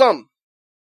struggle with something.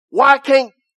 Why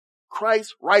can't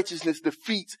Christ's righteousness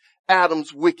defeat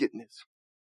Adam's wickedness?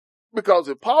 Because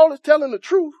if Paul is telling the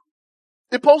truth,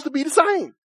 it's supposed to be the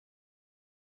same.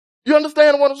 You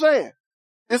understand what I'm saying?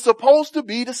 It's supposed to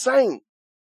be the same.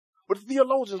 But the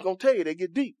theologian's going to tell you they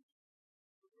get deep.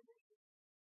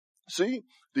 See,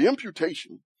 the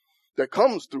imputation that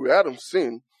comes through Adam's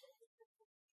sin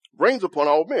reigns upon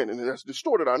all men, and it has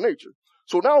distorted our nature.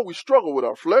 So now we struggle with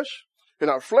our flesh, and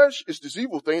our flesh is this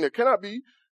evil thing that cannot be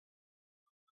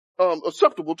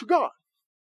acceptable to God.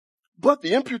 But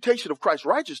the imputation of Christ's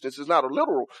righteousness is not a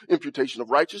literal imputation of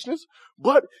righteousness,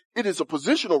 but it is a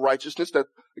positional righteousness that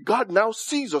God now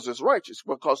sees us as righteous,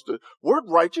 because the word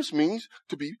righteous means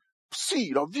to be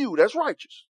seen or viewed as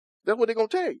righteous. That's what they're going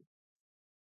to tell you.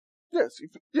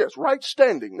 Yes, right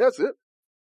standing, that's it.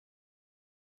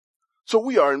 So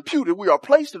we are imputed, we are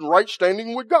placed in right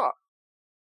standing with God.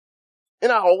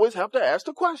 And I always have to ask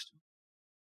the question,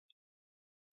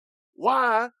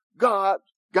 why God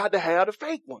got to have the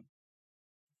fake one?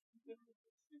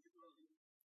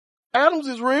 Adam's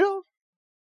is real.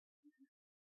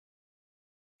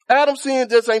 Adam's sin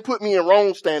just ain't put me in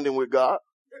wrong standing with God.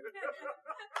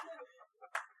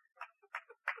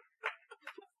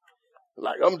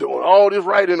 Like I'm doing all this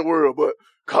right in the world, but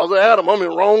because of Adam, I'm in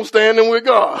wrong standing with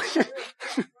God.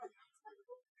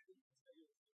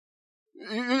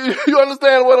 You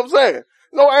understand what I'm saying?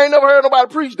 No, I ain't never heard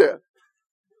nobody preach that.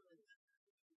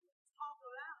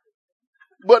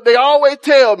 But they always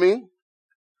tell me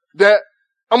that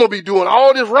I'm going to be doing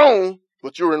all this wrong,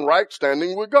 but you're in right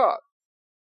standing with God.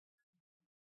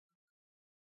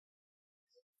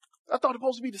 I thought it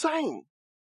was supposed to be the same.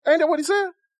 Ain't that what he said?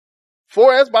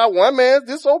 For as by one man's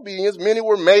disobedience, many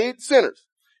were made sinners.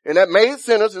 And that made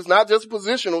sinners is not just a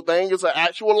positional thing. It's an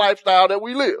actual lifestyle that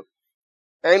we live.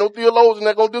 Ain't no theologian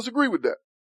that gonna disagree with that.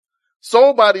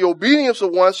 So by the obedience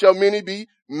of one shall many be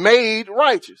made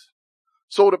righteous.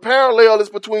 So the parallel is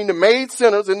between the made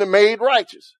sinners and the made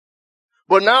righteous.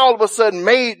 But now all of a sudden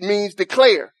made means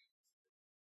declare.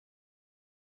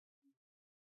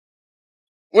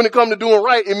 When it comes to doing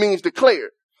right, it means declared.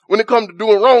 When it comes to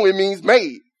doing wrong, it means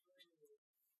made.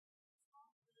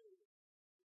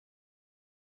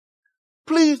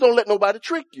 Please don't let nobody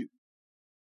trick you.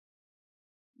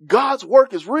 God's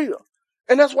work is real.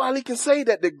 And that's why he can say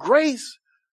that the grace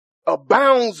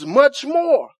abounds much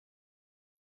more.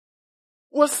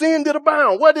 What sin did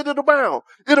abound? Where did it abound?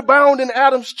 It abounded in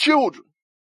Adam's children.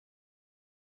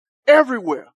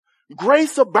 Everywhere.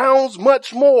 Grace abounds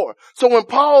much more. So in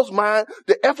Paul's mind,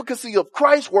 the efficacy of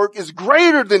Christ's work is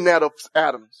greater than that of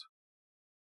Adam's.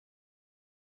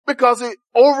 Because it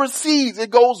oversees, it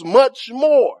goes much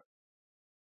more.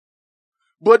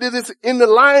 But it is in the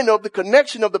line of the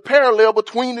connection of the parallel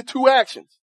between the two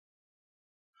actions.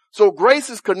 So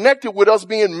grace is connected with us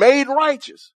being made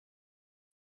righteous.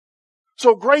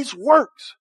 So grace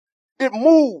works. It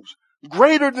moves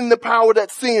greater than the power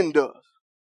that sin does.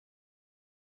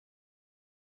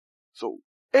 So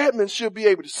Edmund should be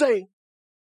able to say,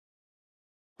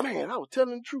 man, I was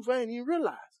telling the truth. I didn't even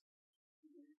realize.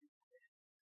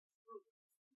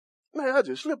 Man, I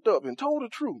just slipped up and told the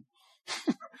truth.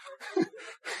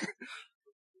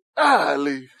 I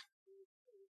leave.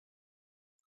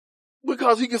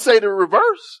 Because he can say the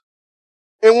reverse.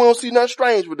 And we don't see nothing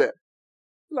strange with that.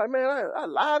 Like, man, I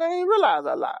lied. I didn't realize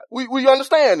I lied. We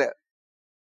understand that.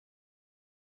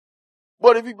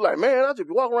 But if you be like, man, I just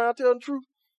be walking around telling the truth.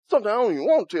 Sometimes I don't even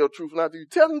want to tell the truth, and I do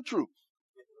telling the truth.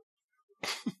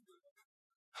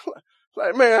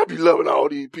 Like, man, I be loving all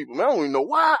these people. Man, I don't even know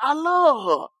why I love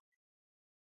her.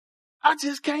 I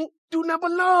just can't do nothing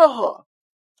but love her.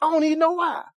 I don't even know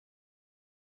why.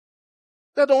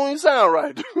 That don't even sound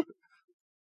right.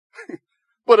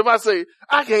 But if I say,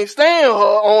 I can't stand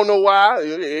her, I don't know why.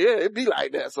 Yeah, it be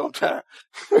like that sometimes.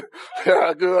 I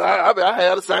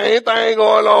have the same thing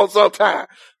going on sometimes.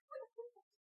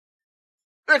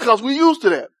 Because we used to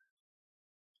that.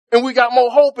 And we got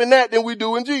more hope in that than we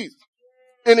do in Jesus.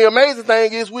 And the amazing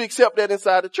thing is we accept that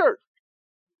inside the church.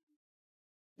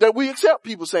 That we accept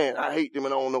people saying, I hate them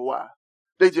and I don't know why.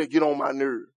 They just get on my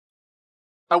nerve.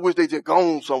 I wish they just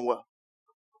gone somewhere.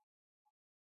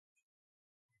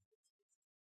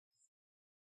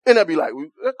 And they'll be like, well,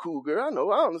 that's cool, girl. I know.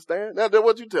 I understand. That's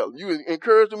what you tell them. You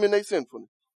encourage them in their sinfulness.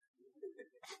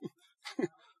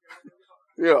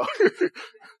 Yeah.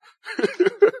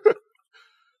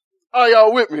 Are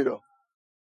y'all with me though?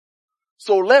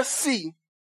 So let's see,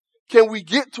 can we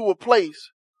get to a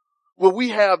place where we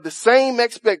have the same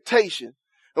expectation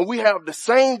and we have the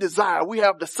same desire, we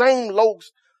have the same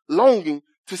longing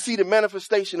to see the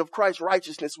manifestation of Christ's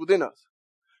righteousness within us?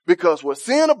 Because where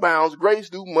sin abounds, grace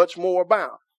do much more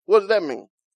abound. What does that mean?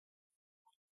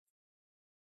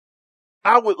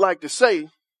 I would like to say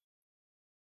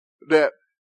that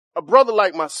a brother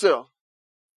like myself,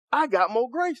 I got more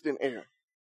grace than Aaron.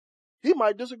 He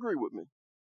might disagree with me.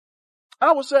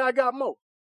 I would say I got more.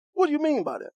 What do you mean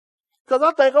by that? Because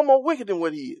I think I'm more wicked than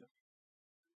what he is.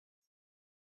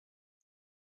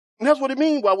 And that's what it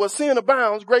means by where sin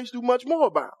abounds, grace do much more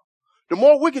abound. The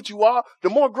more wicked you are, the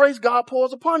more grace God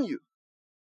pours upon you.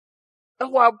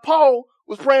 That's why Paul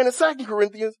was praying in 2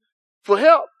 Corinthians for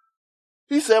help.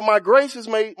 He said, my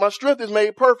strength is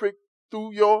made perfect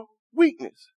through your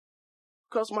weakness.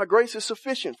 Because my grace is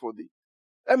sufficient for thee.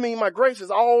 That means my grace is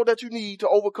all that you need to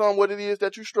overcome what it is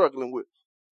that you're struggling with.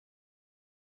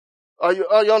 Are you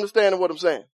understanding what I'm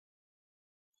saying?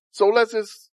 So let's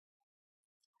just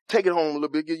take it home a little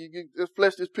bit. Let's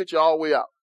flesh this picture all the way out.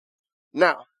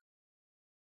 Now,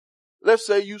 let's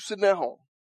say you sitting at home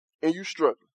and you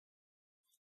struggling,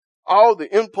 all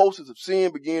the impulses of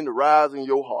sin begin to rise in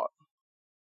your heart.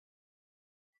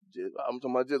 I'm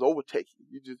talking about just overtaking.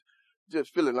 You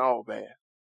just feeling all bad.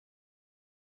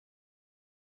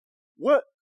 What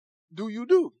do you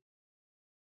do?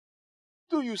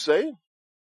 Do you say,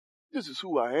 this is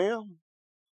who I am?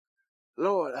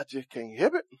 Lord, I just can't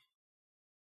help it.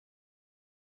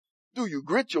 Do you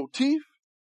grit your teeth,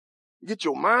 get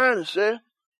your mind and say,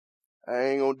 I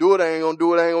ain't gonna do it, I ain't gonna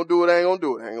do it, I ain't gonna do it, I ain't gonna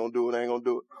do it, I ain't gonna do it, I ain't gonna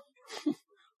do it.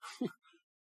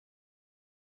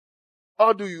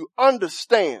 Or do you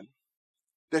understand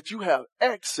that you have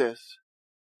access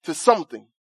to something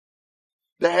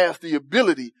that has the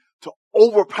ability to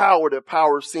overpower the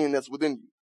power of sin that's within you?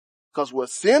 Because where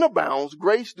sin abounds,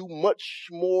 grace do much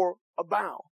more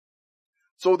abound.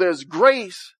 So there's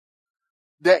grace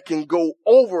that can go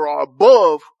over or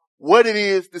above what it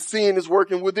is the sin is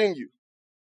working within you.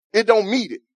 It don't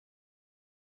meet it.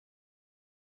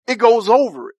 It goes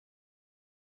over it.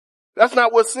 That's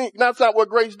not what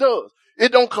grace does.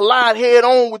 It don't collide head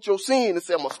on with your sin and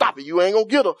say, I'm gonna stop it. You ain't gonna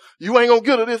get her. You ain't gonna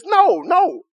get her this.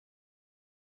 No.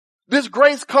 This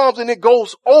grace comes and it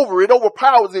goes over, it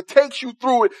overpowers, it takes you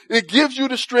through it. It gives you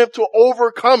the strength to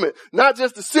overcome it. Not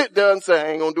just to sit there and say,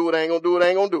 I ain't gonna do it, I ain't gonna do it, I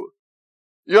ain't gonna do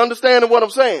it. You understanding what I'm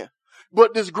saying?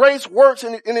 But this grace works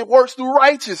and it works through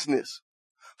righteousness.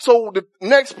 So the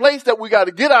next place that we got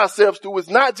to get ourselves to is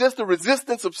not just the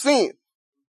resistance of sin.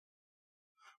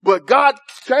 But God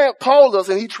called us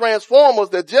and he transformed us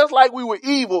that just like we were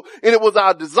evil and it was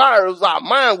our desire, it was our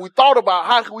mind, we thought about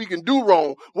how we can do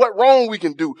wrong, what wrong we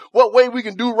can do, what way we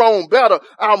can do wrong better.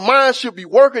 Our mind should be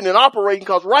working and operating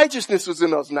because righteousness is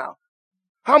in us now.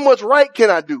 How much right can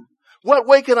I do? What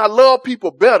way can I love people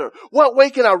better? What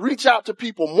way can I reach out to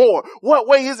people more? What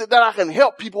way is it that I can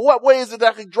help people? What way is it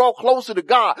that I can draw closer to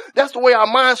God? That's the way our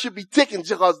mind should be ticking,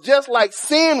 because just like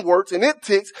sin works and it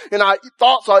ticks and our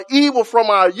thoughts are evil from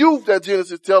our youth that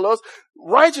Genesis tells us,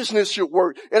 righteousness should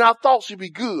work and our thoughts should be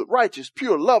good, righteous,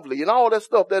 pure, lovely, and all that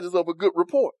stuff that is of a good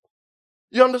report.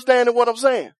 You understand what I'm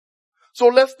saying? So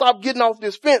let's stop getting off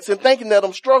this fence and thinking that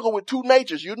I'm struggling with two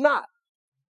natures. You're not.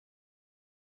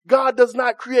 God does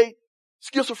not create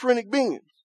schizophrenic beings.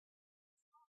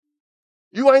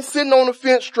 You ain't sitting on the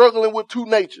fence struggling with two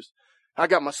natures. I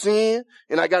got my sin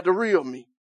and I got the real me.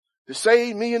 The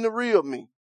saved me and the real me.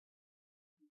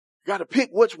 You got to pick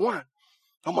which one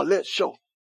I'm going to let show.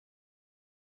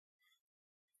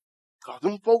 Because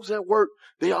them folks at work,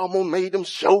 they almost made them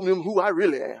show them who I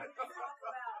really am.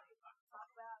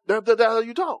 That's how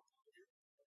you talk.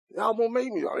 They almost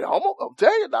made me. I'm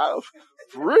telling you now,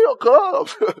 for real,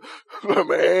 cuz.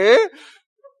 Man.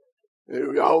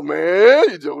 Y'all, man,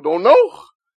 you just don't know.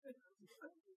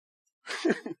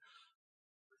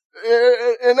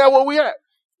 And that's where we at.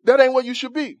 That ain't where you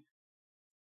should be.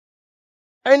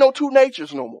 Ain't no two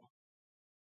natures no more.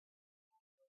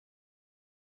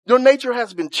 Your nature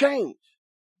has been changed.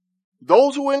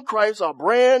 Those who are in Christ are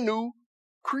brand new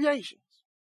creations.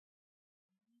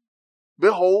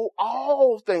 Behold,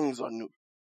 all things are new.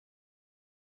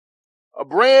 A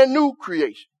brand new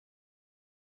creation.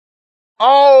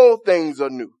 All things are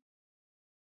new.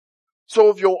 So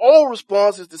if your old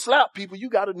response is to slap people, you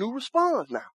got a new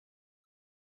response now.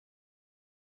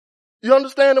 You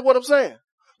understand what I'm saying?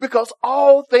 Because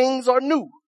all things are new.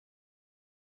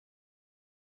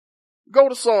 Go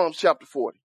to Psalms chapter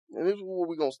 40. And this is where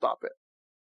we're going to stop at.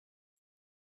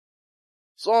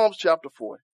 Psalms chapter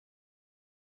 40.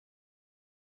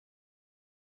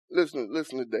 Listen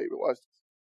to David. Watch this.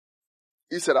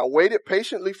 He said, I waited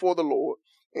patiently for the Lord,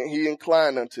 and he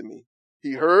inclined unto me.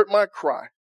 He heard my cry.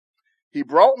 He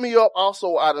brought me up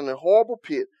also out of the horrible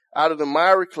pit, out of the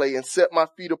miry clay, and set my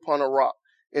feet upon a rock,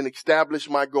 and established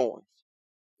my goings.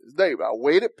 It's David. I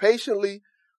waited patiently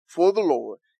for the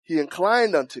Lord. He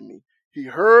inclined unto me. He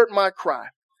heard my cry.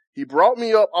 He brought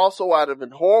me up also out of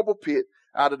an horrible pit,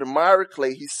 out of the miry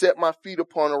clay. He set my feet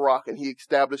upon a rock, and he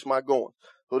established my goings.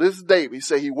 So this is David. He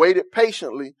said he waited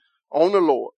patiently on the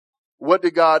Lord. What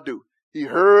did God do? He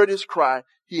heard his cry.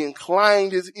 He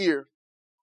inclined his ear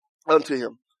unto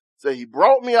him. So he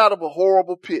brought me out of a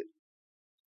horrible pit.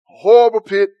 A horrible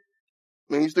pit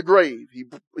means the grave.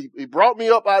 He brought me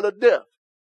up out of death.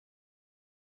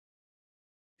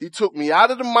 He took me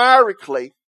out of the miry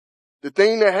clay, the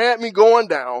thing that had me going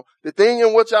down, the thing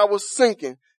in which I was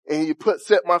sinking, and he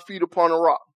set my feet upon a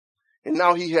rock. And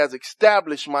now he has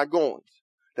established my goings.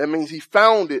 That means he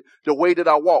founded the way that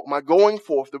I walk. My going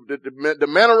forth, the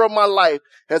manner of my life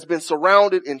has been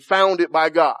surrounded and founded by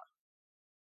God.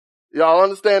 Y'all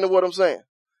understanding what I'm saying?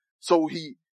 So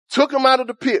he took him out of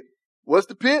the pit. What's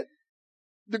the pit?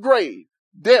 The grave,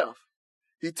 death.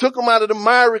 He took him out of the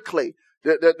miry clay,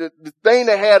 the thing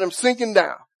that had him sinking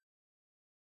down.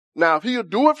 Now, if he'll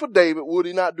do it for David, would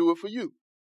he not do it for you?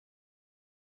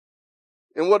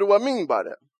 And what do I mean by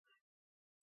that?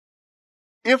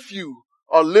 If you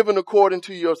are living according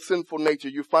to your sinful nature,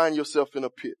 you find yourself in a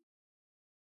pit.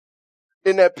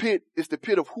 In that pit is the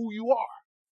pit of who you are.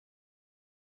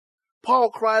 Paul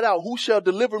cried out, who shall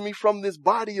deliver me from this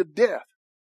body of death?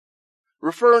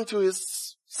 Referring to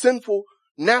his sinful,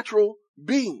 natural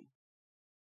being.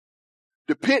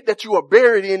 The pit that you are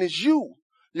buried in is you.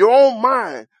 Your own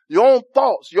mind, your own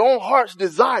thoughts, your own heart's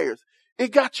desires.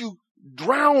 It got you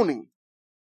drowning.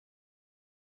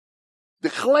 The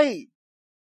clay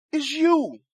is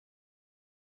you.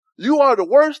 You are the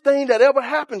worst thing that ever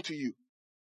happened to you.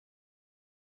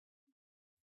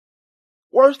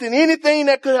 Worse than anything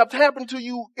that could have happened to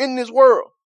you in this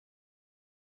world.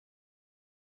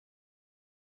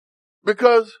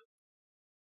 Because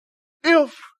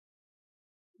if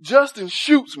Justin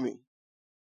shoots me,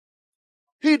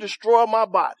 he destroyed my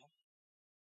body.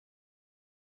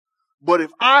 But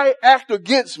if I act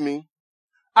against me,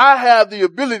 I have the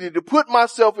ability to put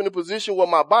myself in a position where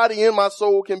my body and my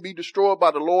soul can be destroyed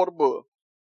by the Lord above.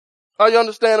 Are you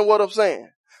understanding what I'm saying?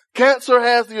 Cancer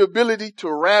has the ability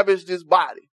to ravage this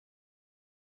body.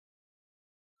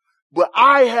 But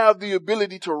I have the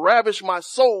ability to ravage my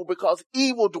soul because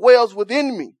evil dwells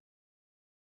within me.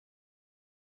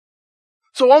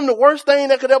 So I'm the worst thing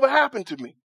that could ever happen to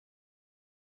me.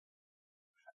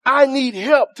 I need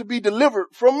help to be delivered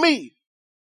from me.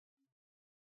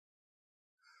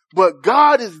 But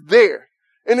God is there.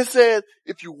 And it says,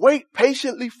 if you wait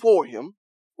patiently for him,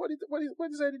 what did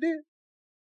he say he did?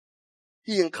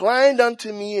 He inclined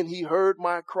unto me and he heard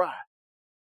my cry.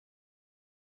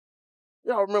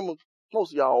 Y'all remember,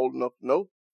 most of y'all old enough to know.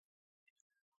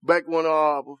 Back when,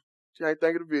 I can't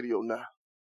think of the video now.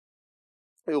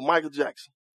 It was Michael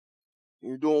Jackson. He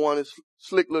was doing one of his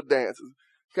slick little dances.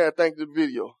 Can't think of the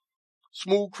video.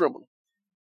 Smooth Criminal.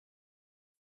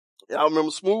 Y'all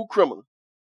remember Smooth Criminal?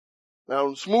 Now,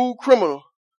 in Smooth Criminal,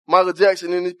 Michael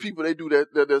Jackson and his people, they do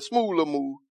that smooth little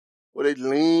move where they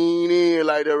lean in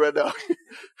like that right now.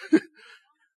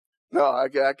 No, I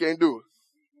can't do it.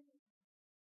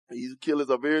 These killers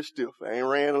are very stiff. I ain't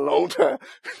ran in a long time.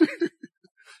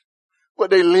 But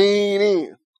they lean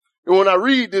in. And when I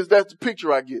read this, that's the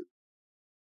picture I get.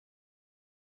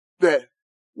 That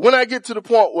when I get to the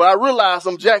point where I realize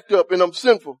I'm jacked up and I'm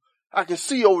sinful, I can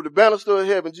see over the banister of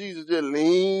heaven, Jesus just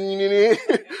leaning in.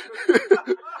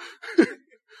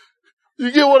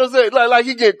 You get what I'm saying? Like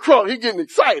he getting crunk, he getting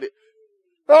excited.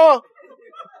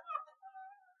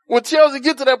 When Chelsea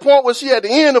get to that point where she at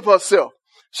the end of herself,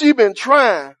 she been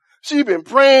trying, she been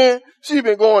praying, she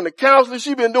been going to counseling,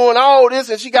 she been doing all this,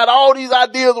 and she got all these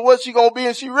ideas of what she gonna be,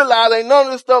 and she realized ain't none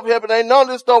of this stuff happening, ain't none of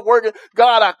this stuff working.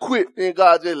 God, I quit. And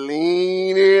God just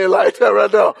lean in like that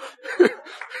right now.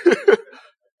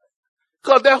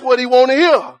 Cause that's what he want to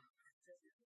hear.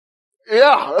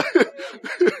 Yeah.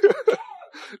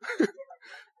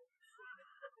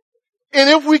 And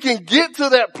if we can get to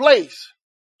that place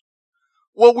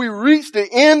where we reach the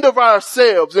end of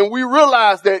ourselves and we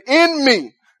realize that in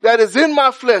me, that is in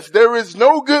my flesh, there is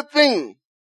no good thing,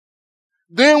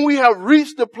 then we have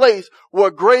reached the place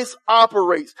where grace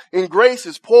operates and grace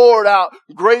is poured out,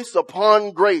 grace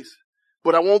upon grace.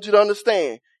 But I want you to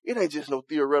understand, it ain't just no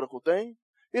theoretical thing.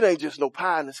 It ain't just no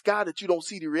pie in the sky that you don't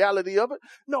see the reality of it.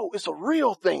 No, it's a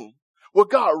real thing. Where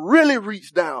God really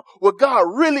reaches down, where God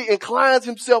really inclines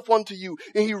himself unto you,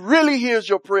 and he really hears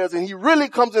your prayers, and he really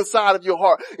comes inside of your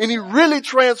heart, and he really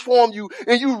transforms you,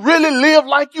 and you really live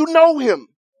like you know him.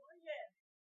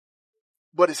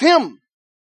 But it's him.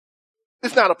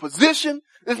 It's not a position.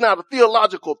 It's not a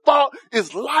theological thought.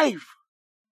 It's life.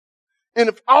 And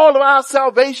if all of our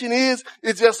salvation is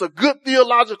just a good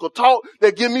theological talk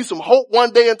that give me some hope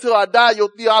one day until I die, your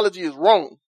theology is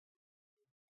wrong.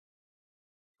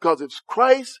 Because if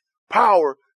Christ's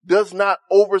power does not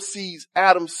oversee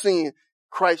Adam's sin,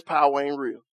 Christ's power ain't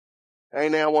real.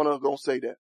 Ain't now one of us gonna say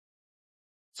that.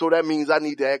 So that means I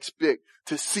need to expect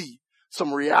to see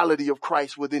some reality of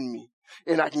Christ within me.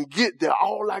 And I can get there.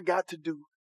 All I got to do,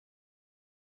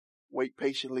 wait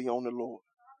patiently on the Lord.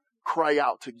 Cry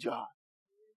out to God.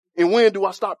 And when do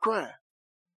I stop crying?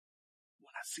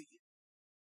 When I see it.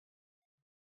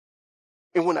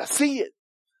 And when I see it,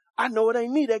 I know it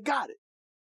ain't me that got it.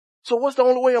 So what's the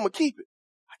only way I'm going to keep it?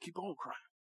 I keep on crying.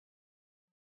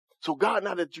 So God,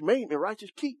 now that you made me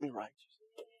righteous, keep me righteous.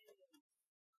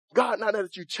 God, now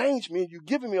that you changed me and you've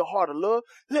given me a heart of love,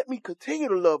 let me continue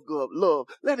to love God, love.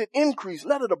 Let it increase.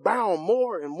 Let it abound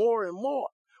more and more and more.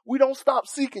 We don't stop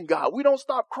seeking God. We don't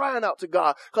stop crying out to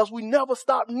God because we never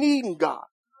stop needing God.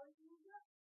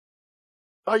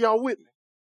 Are y'all with me?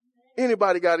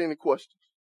 Anybody got any questions?